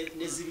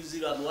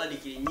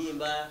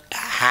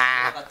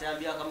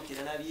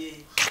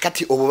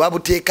kakati obo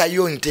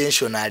babuteekayo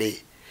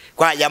intentionally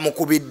kwa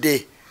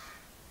yamukubidde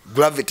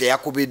Gravity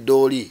yakubidde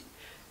oli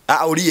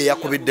ye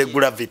yakubidde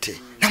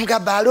Gravity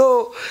namugamba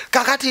alo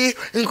kakati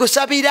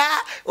nkusabira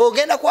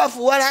ogenda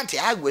kwafuwala nti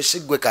agwe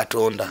sigwe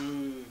Katonda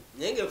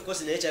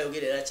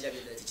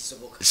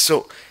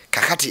so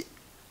kakati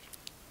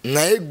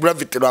naye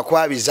Gravity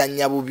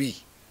lwakwabizanya bubi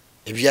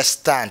ebya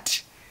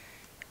stunt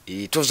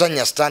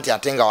tuzanya stunt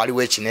ate nga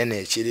waliwo ekinene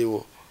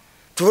ekiriwo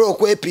tubula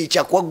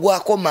okwepiica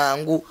kwaggwako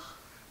mangu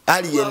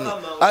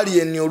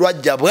alien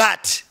olwajja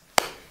bwati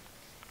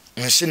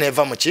nsi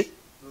neva muki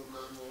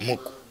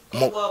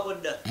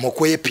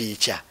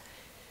mukwepiica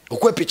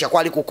okwepiica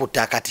kwali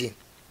kukutta kati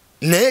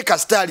naye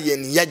kasita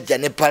alien yajja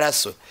ne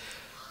palaso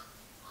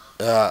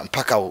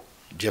mpaka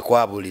gye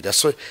kwabulira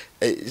so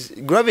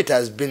Gravity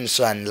has been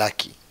so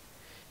unlucky.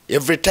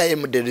 Every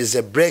time there is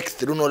a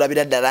breakthrough no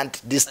labira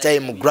dalant this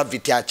time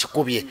Gravity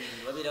akikubye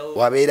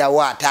wabeera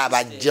wata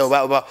abajja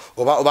oba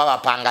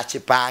bapanga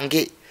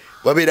kipange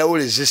wabeerawo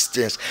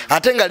resistance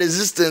ate nga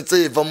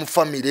resistance eva mu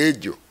family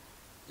ejo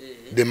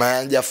the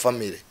Mayanja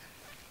family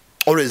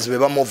always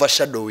beba mu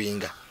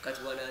overshadowing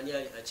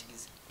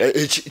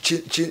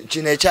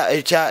kino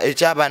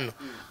ekyabano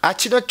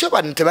kino kyo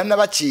bano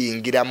tebanaba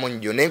kiyingiramu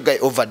nnyo naye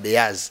over the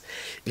years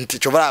nti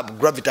kyobalaba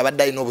Gravity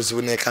abadde alina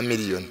obuzibu ne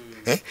Chameleone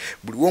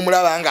buli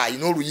womulaba nga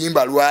alina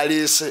oluyimba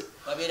lwaleese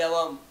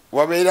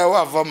wabeerawo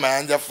ava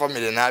Mayanja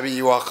family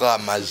n'abiyiwako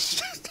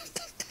amazzi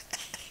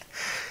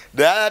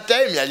the other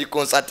time yali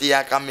concert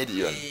ya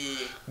Chameleone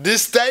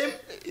this time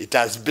it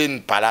has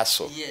been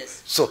Palaso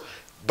so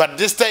but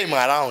this time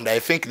around I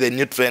think the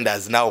new trend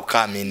has now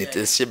come in it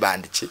is Shiba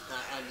and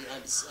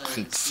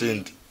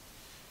Cindy.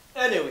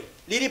 Anyway,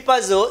 liri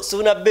puzzle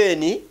suna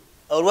beni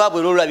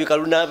olwabwe lolabika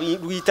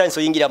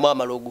luyitanso yingira mu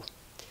amalogo.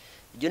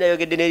 Jona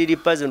yogedde ne liri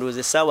puzzle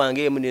ndoze sawa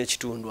ngemu ne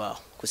kitundu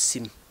aho ku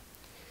simu.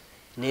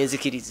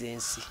 Nenzikiriza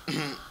ensi.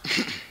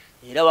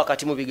 Era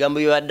wakati mu bigambo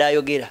byo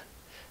adayogera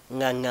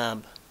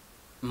ngangamba.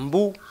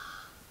 Mbu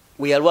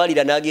we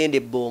yalwalira nagende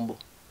bombo.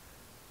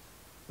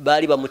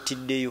 Bali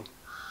bamutiddeyo.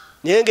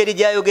 Naye ngeri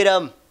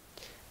gyayogeramu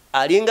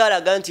alinga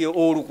alaga nti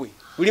olukwe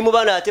luli mu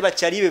bana ate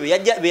bakyalibe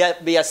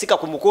beyasika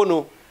ku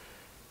mukono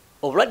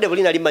obulwadde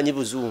bulina limanyi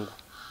buzungu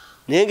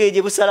naye ngeri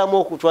gye busalamu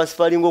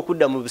okutransferinga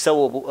okudda mu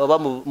busawo oba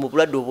mu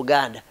bulwadde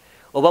obuganda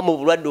oba mu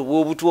bulwadde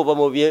obwobutu oba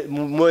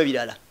mu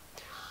ebirala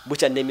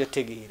bukyannemyo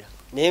tegeera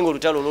naye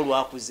ng'olutalo olwo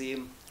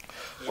lwakuzeemu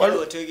era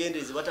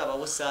otegendereze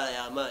batabawo ssaala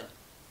y'amaanyi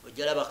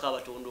ojjalabako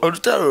abatondo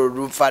olutalo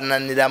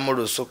lufaananiramu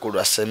lusuku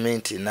lwa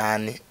sementi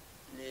naani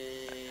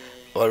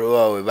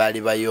Olwa we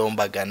bali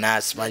bayombagana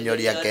asimanyi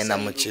oli yagenda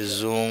mu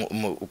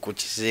kizungu ku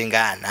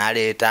kizinga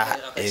n'aleeta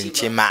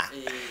enkima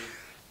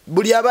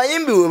buli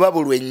abayimbi we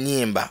babulwa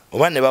ennyimba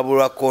oba ne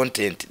babulwa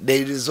content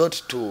they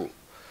resort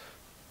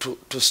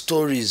to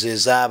stories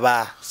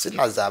ezaba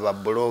sina zaba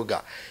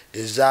blogger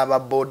ezaba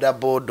boda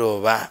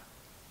oba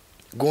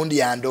gundi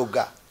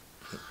yandoga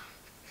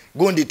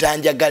gundi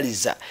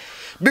tanjagaliza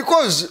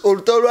because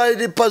olutalo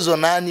lwali puzzle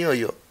nani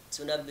oyo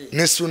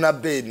ne Suna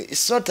Beni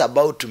it's not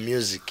about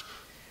music.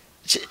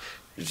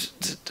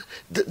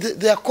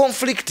 They are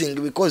conflicting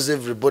because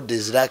everybody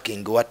is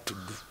lacking what to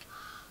do.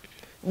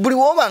 Buli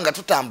wobanga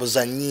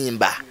tutambuza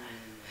nyimba.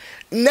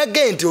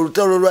 Nagenti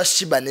olutalo lwa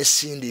Shiba ne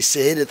Cindy is a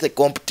healthy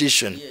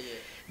competition.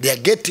 They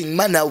are getting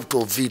money out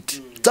of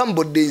it.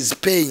 Somebody is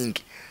paying.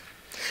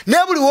 Ne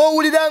buli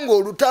wowulira ngo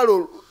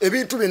olutalo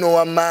ebintu bino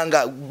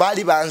wamanga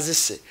bali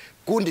banzise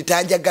gundi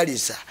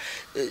tanjagaliza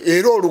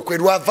era olukwe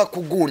lwava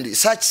ku gundi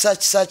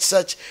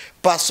such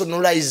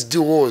personalized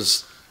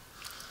wars.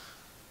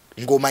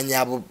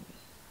 Ngomanya abo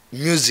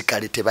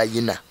musically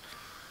tebayina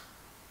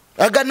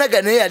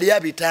aganaga naye yali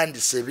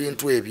abitandise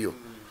ebintu ebyo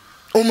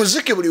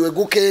omuziki buli we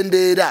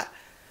gukendeera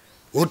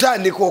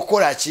otandika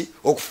okola ki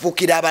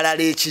okufukira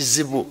abalala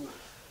ekizibu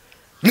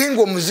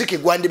ningo omuziki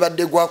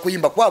gwandibadde gwa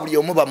kuyimba kwa buli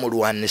omu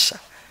bamulwanisha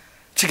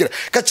kikira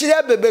kakiri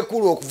abebe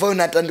kulu okuvayo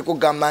natandika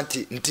okugamba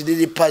nti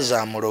liri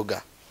paza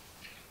amuloga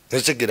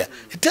kikira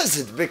it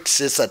doesn't make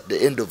sense at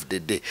the end of the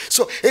day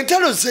so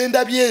entalo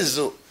zendabye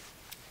ezo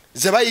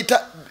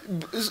zebayita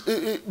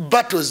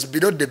battles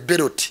below the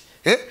belt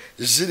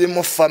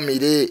zirimu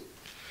family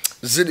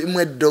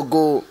zirimu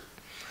eddogo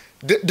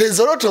there's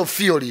a lot of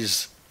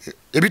theories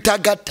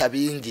ebitagatta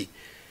bingi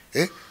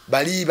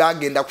bali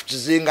bagenda ku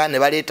kizinga ne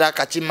baleeta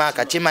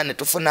akakima ne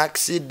tufuna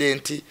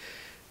accident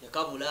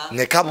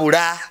ne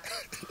kabula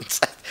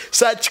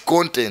such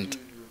content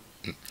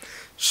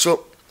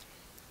so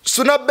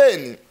Suna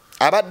Beni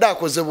abadde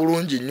akoze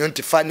bulungi nnyo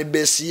nti fan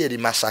base ye eri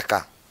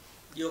Masaka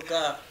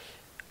yoka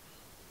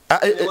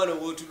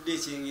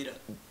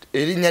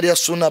erinnya lya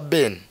Suna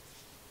Beni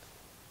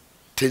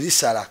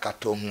terisala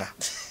katonga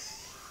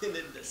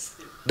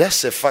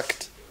that's a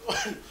fact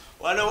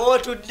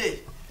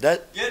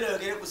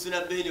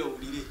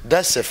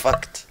that's a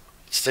fact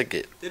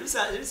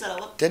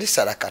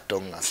terisala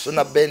katonga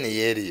Suna Beni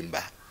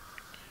yerimba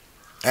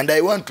and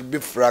I want to be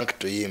frank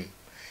to him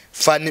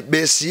fan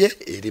base ye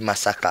eri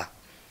Masaka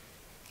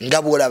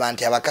nga bwolaba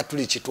nti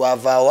abakatuliki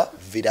twavaawa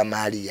Villa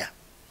Maria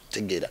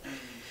tegera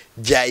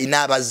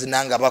jaina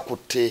abazinanga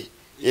bakutte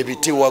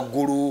ebiti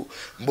waggulu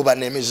mbuba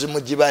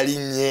n'emizimu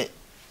gibalinnye.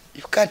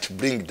 You can't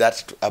bring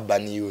that to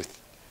urban youth.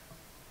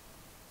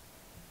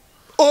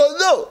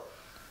 Although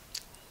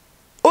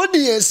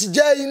audience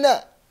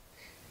jaina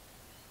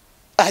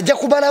aja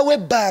kubalawo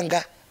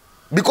ebbanga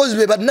because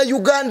be badna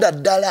Uganda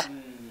ddala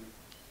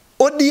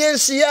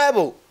audience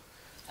yabo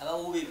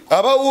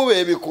abawuba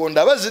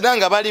ebikonda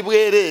bazinanga bali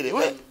bwerere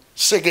we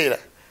segera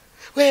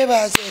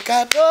webaze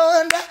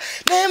katonda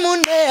ne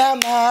munne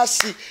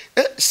amasi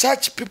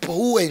such people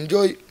who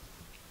enjoy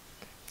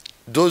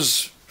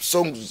those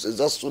songs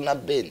za Suna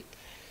Beni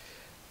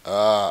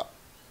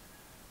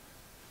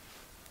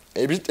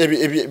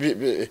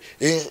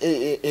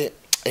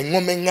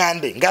engome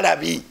ngande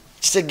ngalabi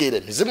kisegere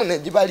mizimu ne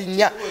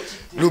gibalinya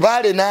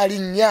lubale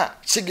nalinya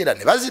kisegera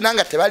ne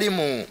bazinanga tebali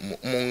mu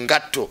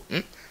ngato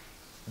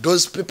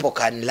those people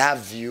can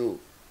love you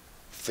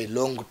for a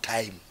long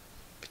time.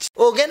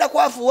 Ogenda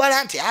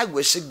kwafuwala nti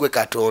agwe sigwe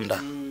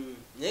katonda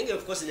nenge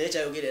of course nature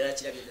yogerera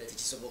kirabira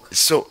kisoboka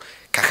so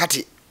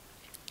kakati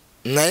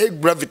naye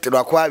Gravity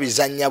lwakwa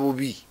bizanya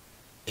bubi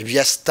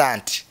ebya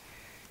stunt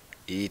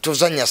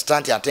tuzanya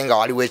stunt ate nga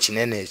waliwo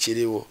ekinene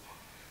ekiriwo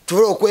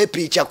tubula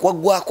okwepiica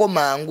kwaggwako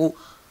mangu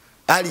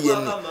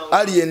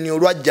alien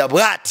olwajja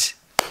bwati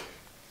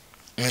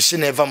nsi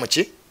neva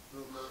muki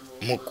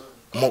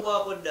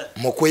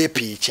mu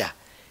kwepiica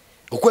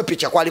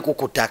okwepiica kwali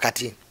kukutta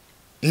akati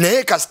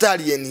naye kasita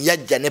alien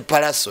yajja ne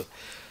palaso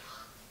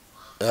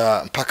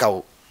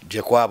mpaka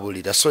gye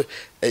kwabulira. So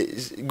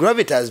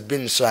gravity has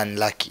been so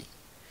unlucky.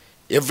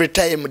 Every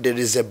time there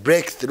is a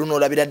breakthrough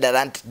n'olabira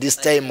ddala nti this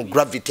time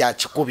gravity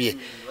akikubye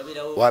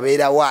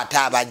wabeerawo ate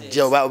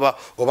abajja oba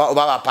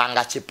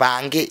bapanga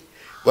kipange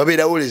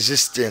wabeerawo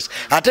resistance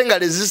ate nga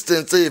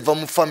resistance eva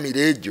mu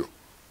family egyo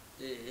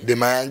the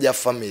Mayanja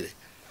family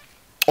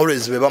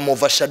always be bamu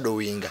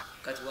overshadowinga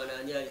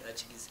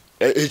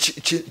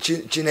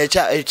kino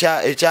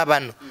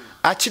ekyabano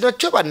kino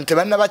kyo bano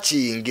tebanna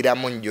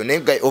bakiyingiramu nnyo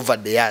naye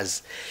over the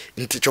years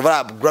nti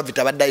kyovala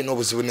gravity abadde alina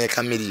obuzibu ne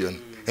chameleon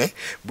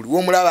buli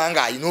womulaba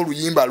nga alina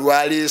oluyimba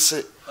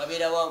lwaleese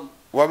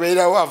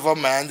wabeerawo ava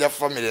Mayanja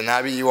family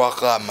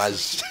n'abiyiwako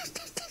amazzi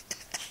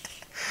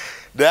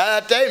the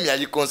other time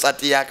yali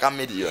concert ya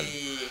chameleon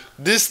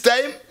this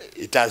time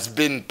it has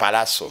been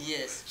Palaso.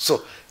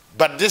 So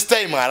but this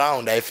time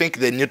around I think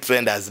the new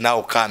trend has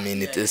now come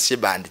in. It is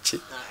Shiba and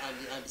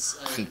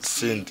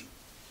Cindy.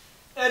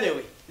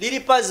 Anyway, liri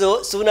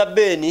puzzle suna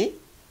beni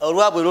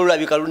olwabwe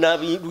lolabika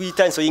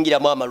luyitanso yingira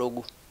mu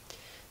amalogo.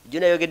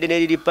 Jona yogedde ne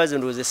liri puzzle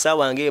ndoze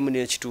sawa ngemu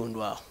ne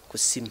kitundu aho ku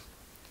simu.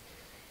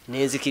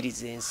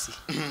 Nenzikiriza ensi.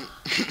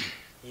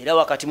 Era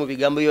wakati mu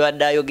bigambo byo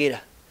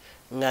adayogera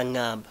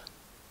ngangamba.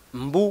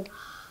 Mbu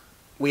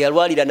we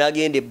yalwalira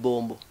nagende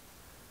bombo.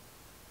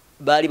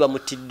 Bali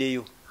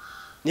bamutiddeyo.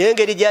 Naye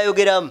ngeri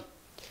gyayogeramu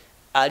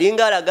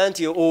alinga alaga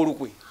nti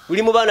olukwe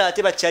luli mu bana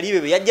ate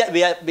bakyalibe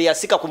be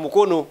yasika ku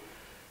mukono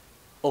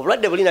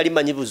obulwadde bulina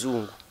limanyi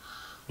buzungu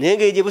naye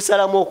ngeri gye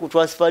busalamu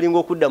okutransferinga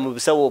okudda mu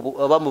busawo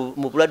oba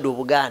mu bulwadde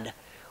obuganda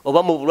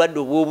oba mu bulwadde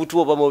obwobutu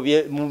oba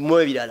mu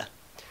ebirala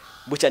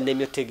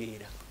bukyannemyo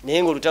tegeera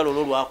naye ng'olutalo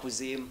olwo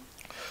lwakuzeemu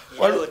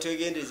era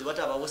otegendereze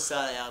batabawo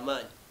ssaala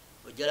y'amaanyi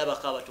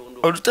ojjalabako abatondo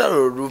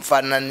olutalo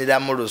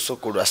lufaananiramu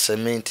lusuku lwa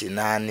sementi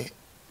nani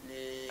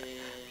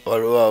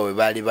Olwa we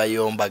bali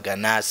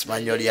bayombagana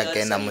simanyi oli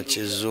yagenda mu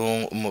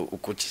kizungu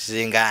ku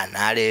kizinga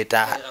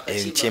n'aleeta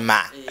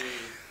enkima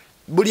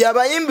buli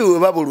abayimbi we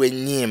babulwa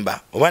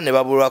ennyimba oba ne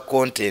babulwa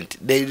content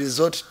they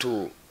resort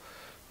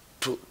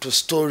to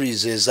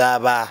stories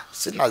ezaba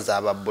sina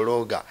zaba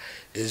bloga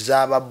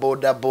ezaba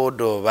boda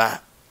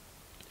oba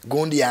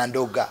gundi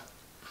yandoga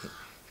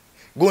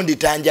gundi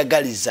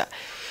tanjagaliza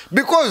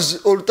because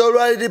olutalo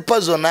lwali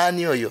puzzle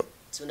nani oyo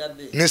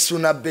ne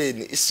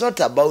Sunabeni. It's not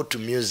about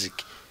music.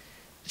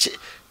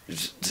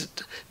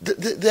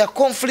 They are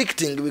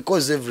conflicting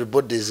because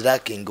everybody is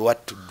lacking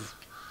what to do.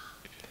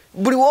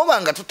 Buli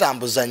wobanga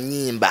tutambuza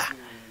nyimba.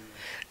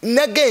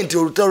 Nagenti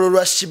olutalo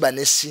lwa Shiba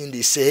ne Cindy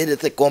is a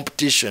healthy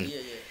competition.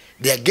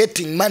 They are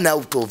getting money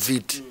out of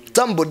it.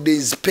 Somebody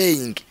is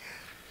paying.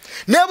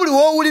 Nebuli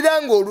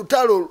wowulira ngo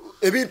olutalo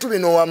ebintu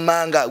bino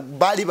wamanga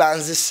bali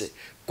banzise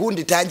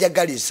gundi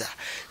tanjagaliza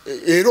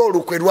era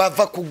olukwe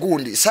lwava ku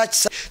gundi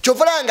sachi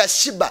kyovalanga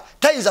Shiba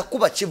tayinza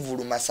kuba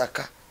kivulu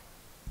Masaka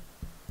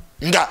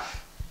nga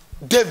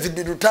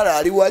David Lutala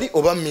ali wali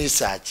oba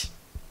Misaki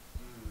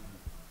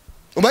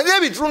omanye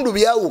ebitundu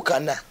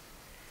byawukana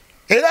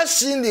era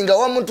Cindy nga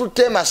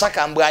wamutute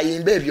Masaka mbwa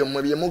ayimba ebyo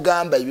mwe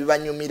byemugamba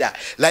ebibanyumira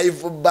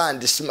live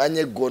band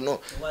simanye gono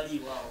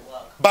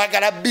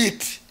bagala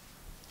beat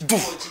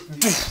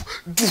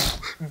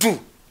du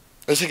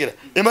esekera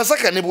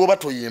Masaka ne bwoba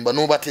toyimba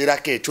no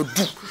baterako ekyo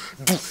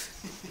du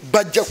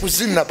bajja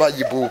kuzina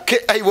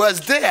bayibuke. I was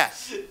there.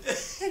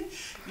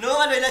 No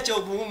one will let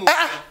you boom.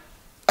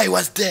 I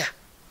was there.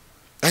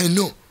 I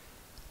know.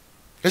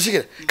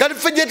 Esekera kali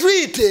fije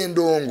tuite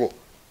ndongo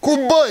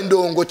kubo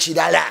ndongo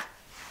kirala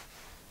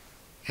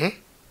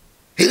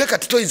era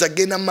kati toyiza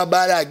genda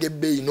mabala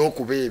agebbeyi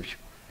n'okubebyo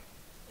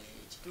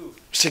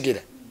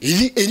segera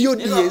eri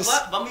audience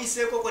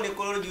bamuiseko ko ne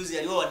kololo juice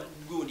yali wa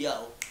gundi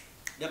awo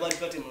dabali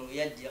pate mu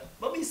yajja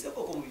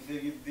bamuiseko ko mu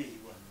bibbeyi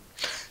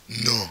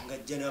no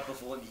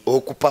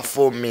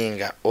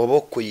okuperforminga oba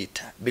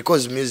okuyita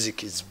because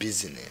music is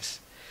business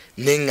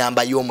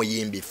nengamba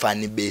y'omuyimbi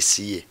fani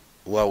base ye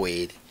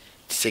wawere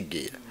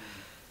segera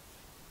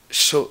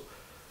so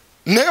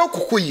naye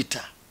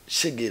okukuyita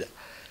segera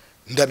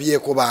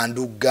ndabyeko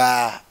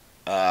banduga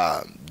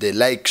the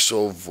likes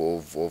of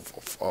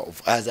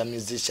other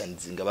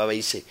musicians nga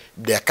babayise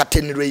the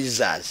curtain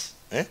raisers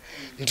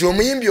nti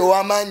omuyimbi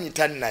ow'amaanyi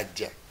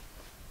tannajja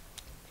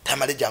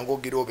Tamale jangu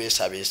ogira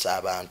obeesabesa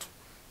abantu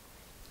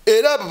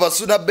era abo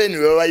basuna beni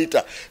we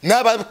bayita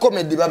n'aba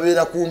comedy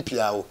babeera kumpi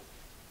awo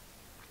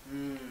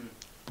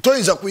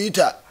toyinza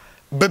kuyita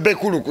bebe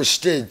kulu ku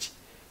stage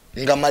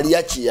nga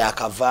mariachi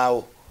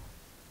yakavaawo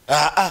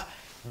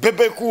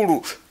bebe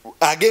kulu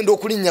agenda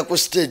okulinnya ku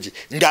stage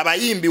nga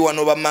abayimbi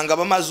wano bamanga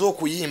bamaze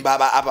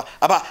okuyimba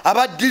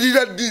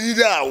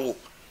abaddirira awo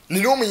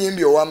nino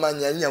omuyimbi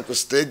ow'amaanyi alinya ku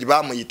stage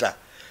bamuyita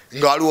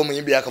nga waliwo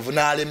omuyimbi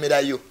yakavuna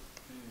alemerayo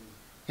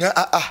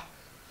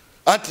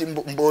ati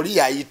mboli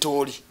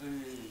yaitoli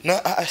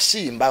na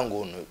asimba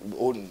ngono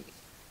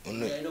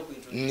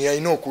ni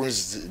ayino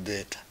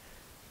kunzideta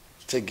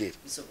tegera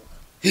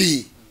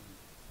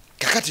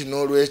kakati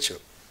nolwecho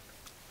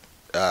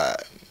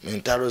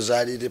mentalo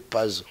zalire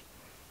puzzle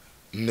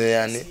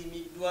neyane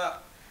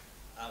simidwa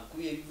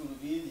akuye ebivulu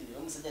bingi ne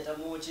omusajja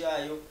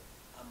tamwochayo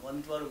amwa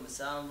mitwalo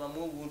musamba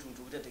mu buntu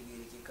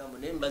ntubutategereke kambo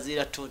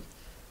nembazira toni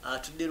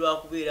atudde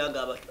lwakubeera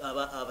nga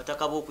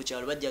abataka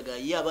b'okukyalo bajjaga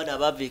ye abaana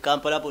abava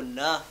Kampala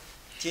bonna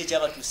kyekyo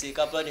abatuse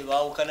Kampala ne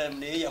baawukana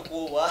naye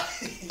yakoobwa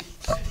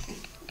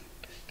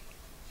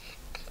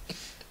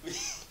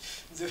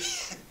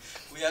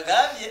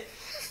uyagambye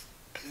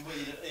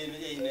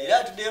era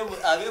atuddeyo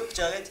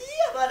ab'okukyalo ati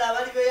abaana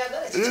abali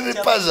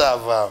beyagala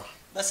pazava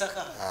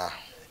Masaka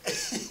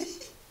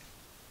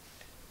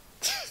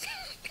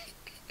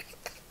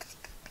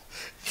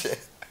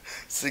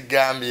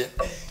sigambye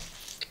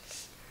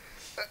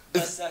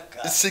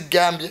Masaka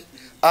sigambye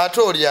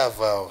ate oli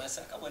avaawo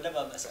Masaka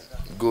bwandaba Masaka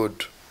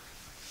good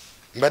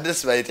mbadde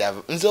sibayite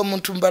ava nze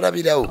omuntu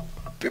mbalabirawo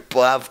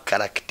people have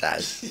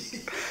characters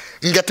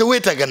nga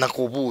teweetaga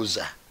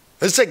nakubuuza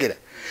osegera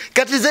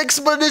kati ze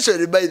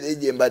explanation by the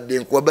age mbadde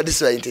nkuwa badde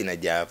sibayite ina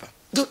gyava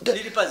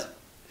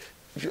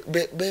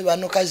be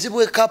bano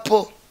kazibwe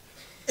kapo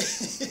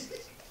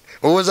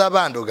owoza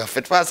abando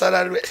gaffe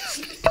twasalalwe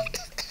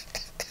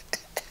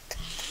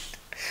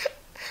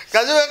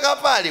kazibwe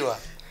kapo aliwa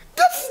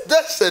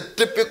that's a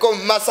typical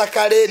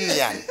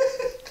Masakarenian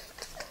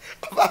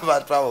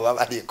abantu abo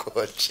babali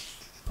kochi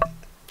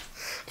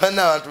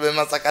bana abantu be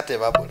Masaka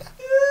tebabula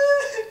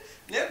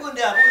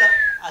nekonde abula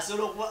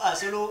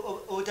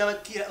asolo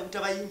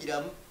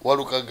utabayingiramu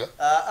walukaga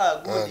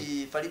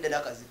gudi Farida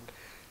nakazibu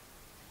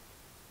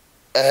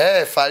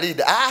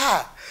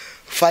Farida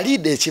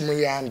Farida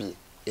ekimuyambye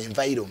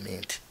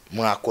environment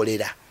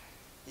mwakolera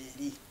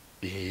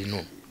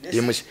eno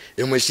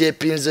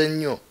emushepinze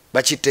nnyo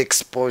bakita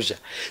exposure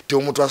ti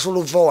omuntu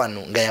asolova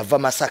wano nga yava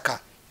Masaka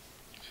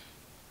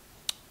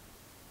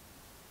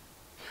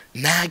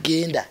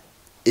n'agenda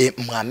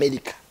mu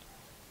America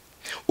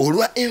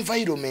olwa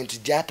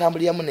environment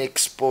gyatambuliramu ne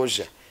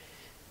exposure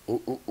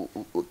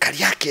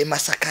kali ake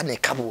Masaka ne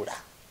kabula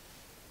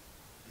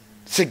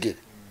segere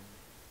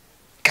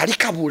kali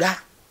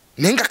kabula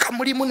nenga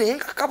kamulimu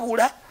nenga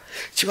kabula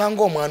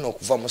kibanga omwana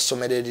okuva mu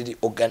ssomero eriri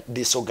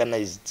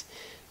disorganized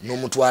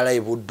n'omutwala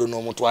ebuddo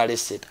n'omutwala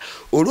eseta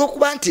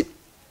olw'okuba nti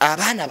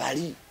abaana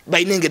bali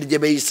balina engeri gye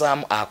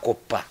beeyisaamu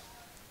akoppa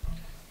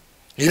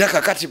era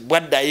kakati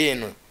bwaddayo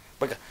eno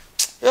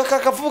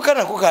kakavubuka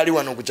nako kaali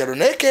wano ku kyalo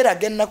naye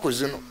keeraga ennaku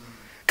zino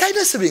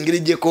kalina siba engeri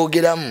gye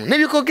koogeramu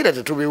nebikoogera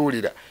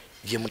tetubiwulira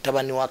ye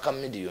mutabani wa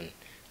Kamiliyoni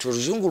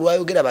tuluzungu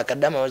lwayogera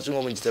bakadama abazungu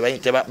omungi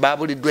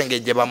babuliddwa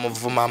engeri gye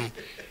bamuvumamu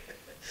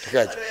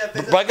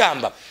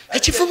bagamba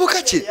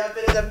ekivubuka ki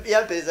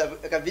yampereza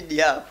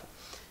akavidiyo ako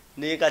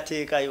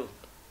nekateekayo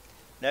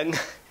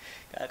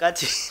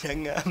kakati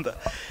nagamba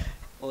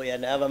oyo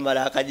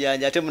anaabamala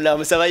akajanja ate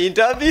munamusaba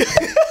interview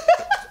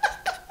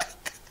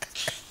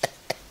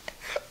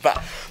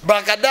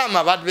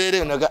bakadama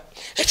babeere noga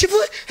ekintu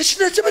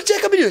kya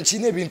Kamiliyoni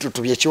kirina ebintu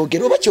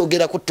tubyekyogera oba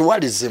kyogera ku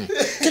tourism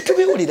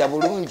tetubiwulira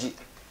bulungi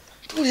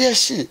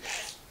tulyeshi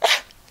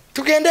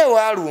tugende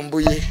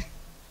ewalumbuye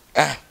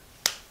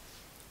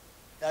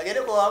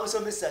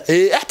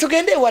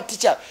tugende ewa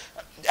ticha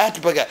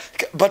atupaga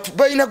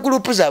balina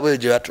gurupu zaabwe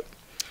egyo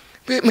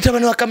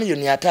mutabani wa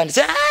Kamiliyoni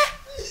atandise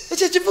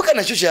ekyo kivuka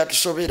nakyo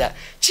kyatusobera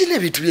kirina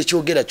ebintu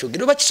byekyogera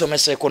kyogera oba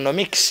kisomesa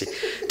economics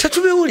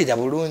tetubiwulira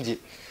bulungi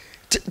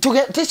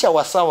techa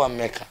wasawa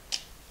meka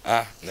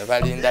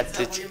nebalinda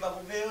techa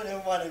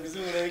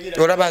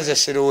olaba nze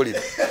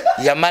siruwulira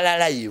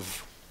yamala live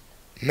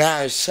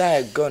now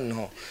say gone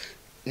home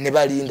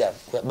nebalinda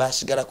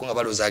basigalako nga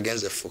balooza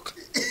agenze fuka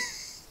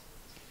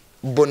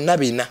bonna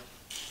bina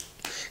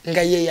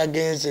nga ye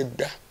yagenze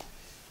dda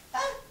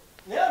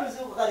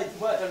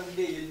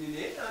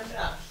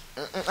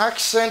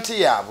accent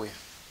yaabwe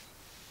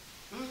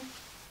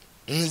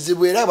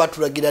nzibwe era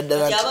batulagira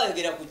ddala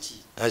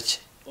nti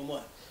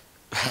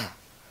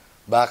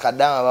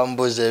bakadama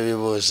bamubuuza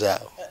ebibuuzo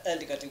awo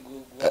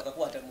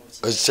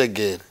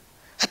okitegeera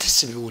ate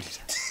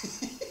sibiwulira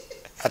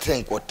ate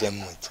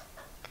nkwottemuki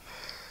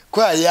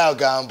kwayawo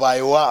gamba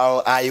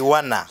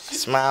aiwana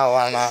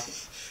simawana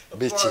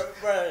biki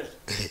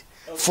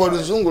for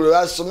oluzungu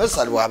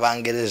lwebasomesa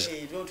lwabangereza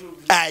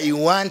I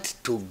want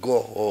to go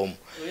home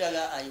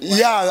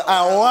yeah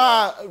I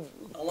want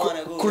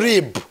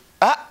crib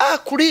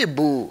crib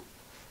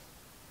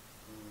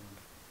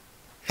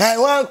I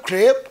want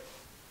crib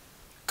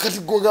kati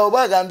goga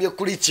obagambye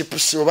kuli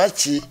chips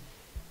obaki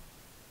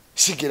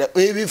sigira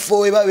ebifo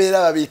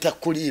webabeera babita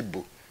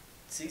kulibu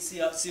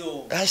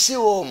si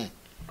home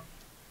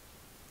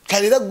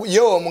kalira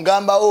yo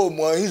omugamba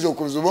home oyinza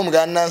okuzuba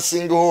omuganda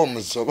nsinga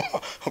home so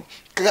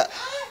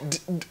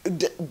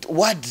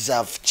words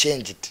have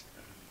changed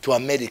to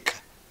America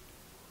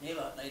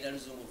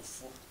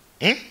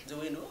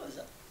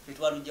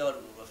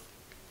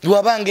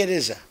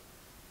lwabangereza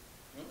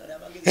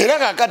era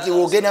kakati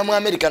wogenda mu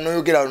America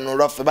noyogera luno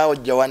lwaffe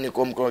bawojja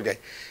wanika omukolo gwe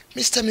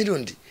Mr.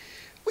 Mirundi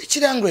which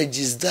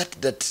language is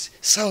that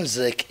sounds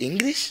like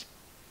English?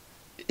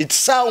 It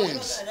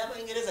sounds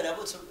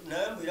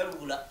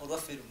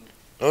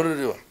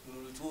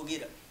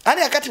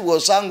ani akati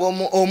bw'osanga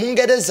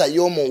omungereza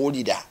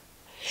y'omuwulira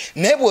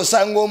naye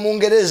bw'osanga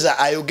omungereza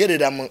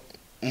ayogerera mu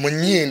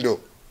nnyindo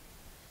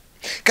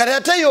kale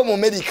ate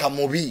y'omumerika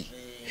mubi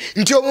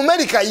nti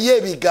omumerika ye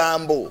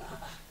ebigambo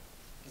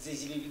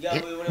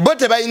bo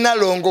tebalina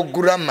longo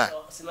gurama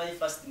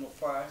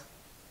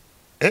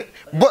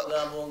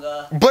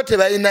bo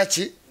tebalina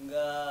ki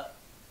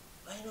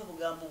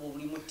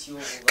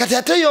kati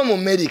ate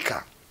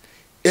y'omumerika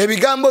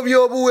ebigambo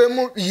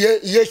by'obuwemu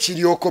ye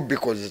kiryoko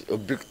because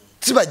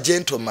siba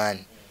gentleman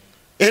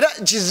era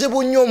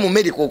kizibu nnyo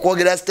omumerika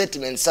okwogera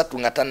statement 3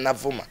 nga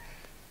tannavuma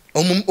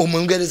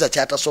omungereza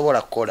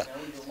kyatasobola kukola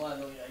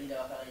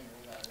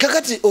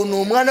kakati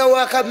ono omwana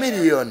wa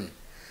kamiliyoni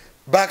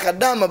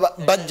bakadama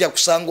bajja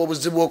kusanga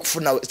obuzibu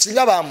okufuna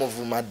singa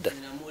bamuvuma dda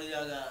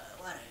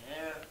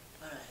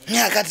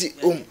kati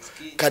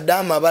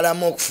kadama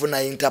balamu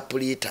okufuna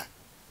interpreter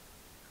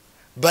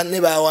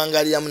banne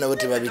bawangaliramu nabo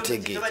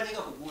tebabitegeera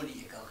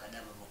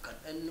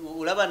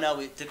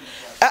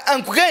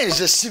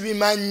nkugenze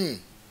sibimanyi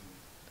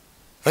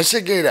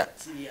osegeera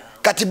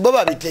kati bo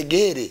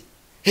babitegeere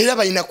era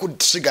balina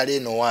kusigala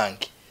eno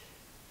wange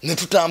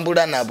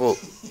netutambula nabo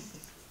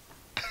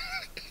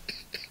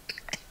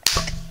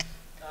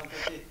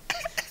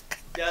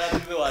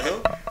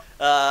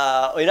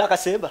oyina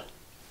akasemba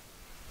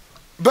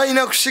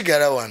balina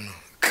kusigala wano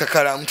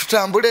kakalamu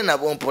tutambule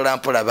nabo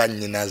mpolampola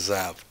bannyina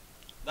zaabo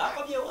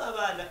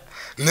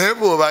naye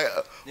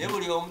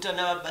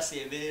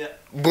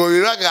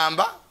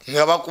bw'obibagamba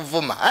nga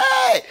bakuvuma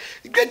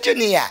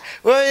junior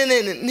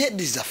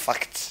this is a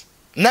fact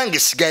nange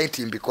sigaye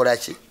nti mbikola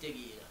ki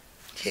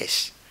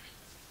yes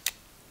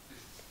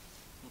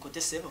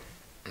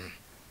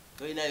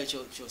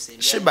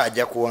Shiba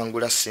ajja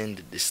kuwangula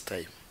Cindy this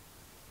time.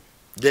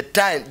 The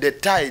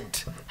tide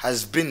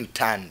has been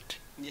turned.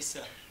 Yes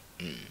sir.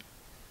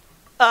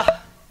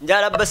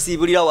 Njala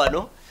basibulira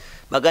wano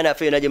magana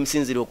afe naje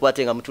msinzire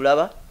okwate nga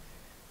mutulaba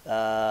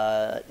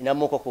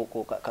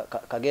inamoko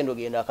kagendo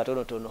genda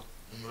akatono tono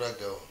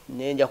muragawo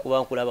nenja kuba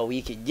nkulaba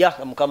wiki jja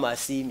mukama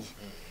asimi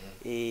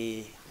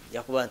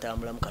yakuba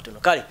ntambula mukatono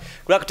kale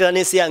kulakutana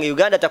n'ensi yange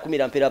Uganda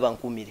takumira mpera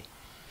bankumire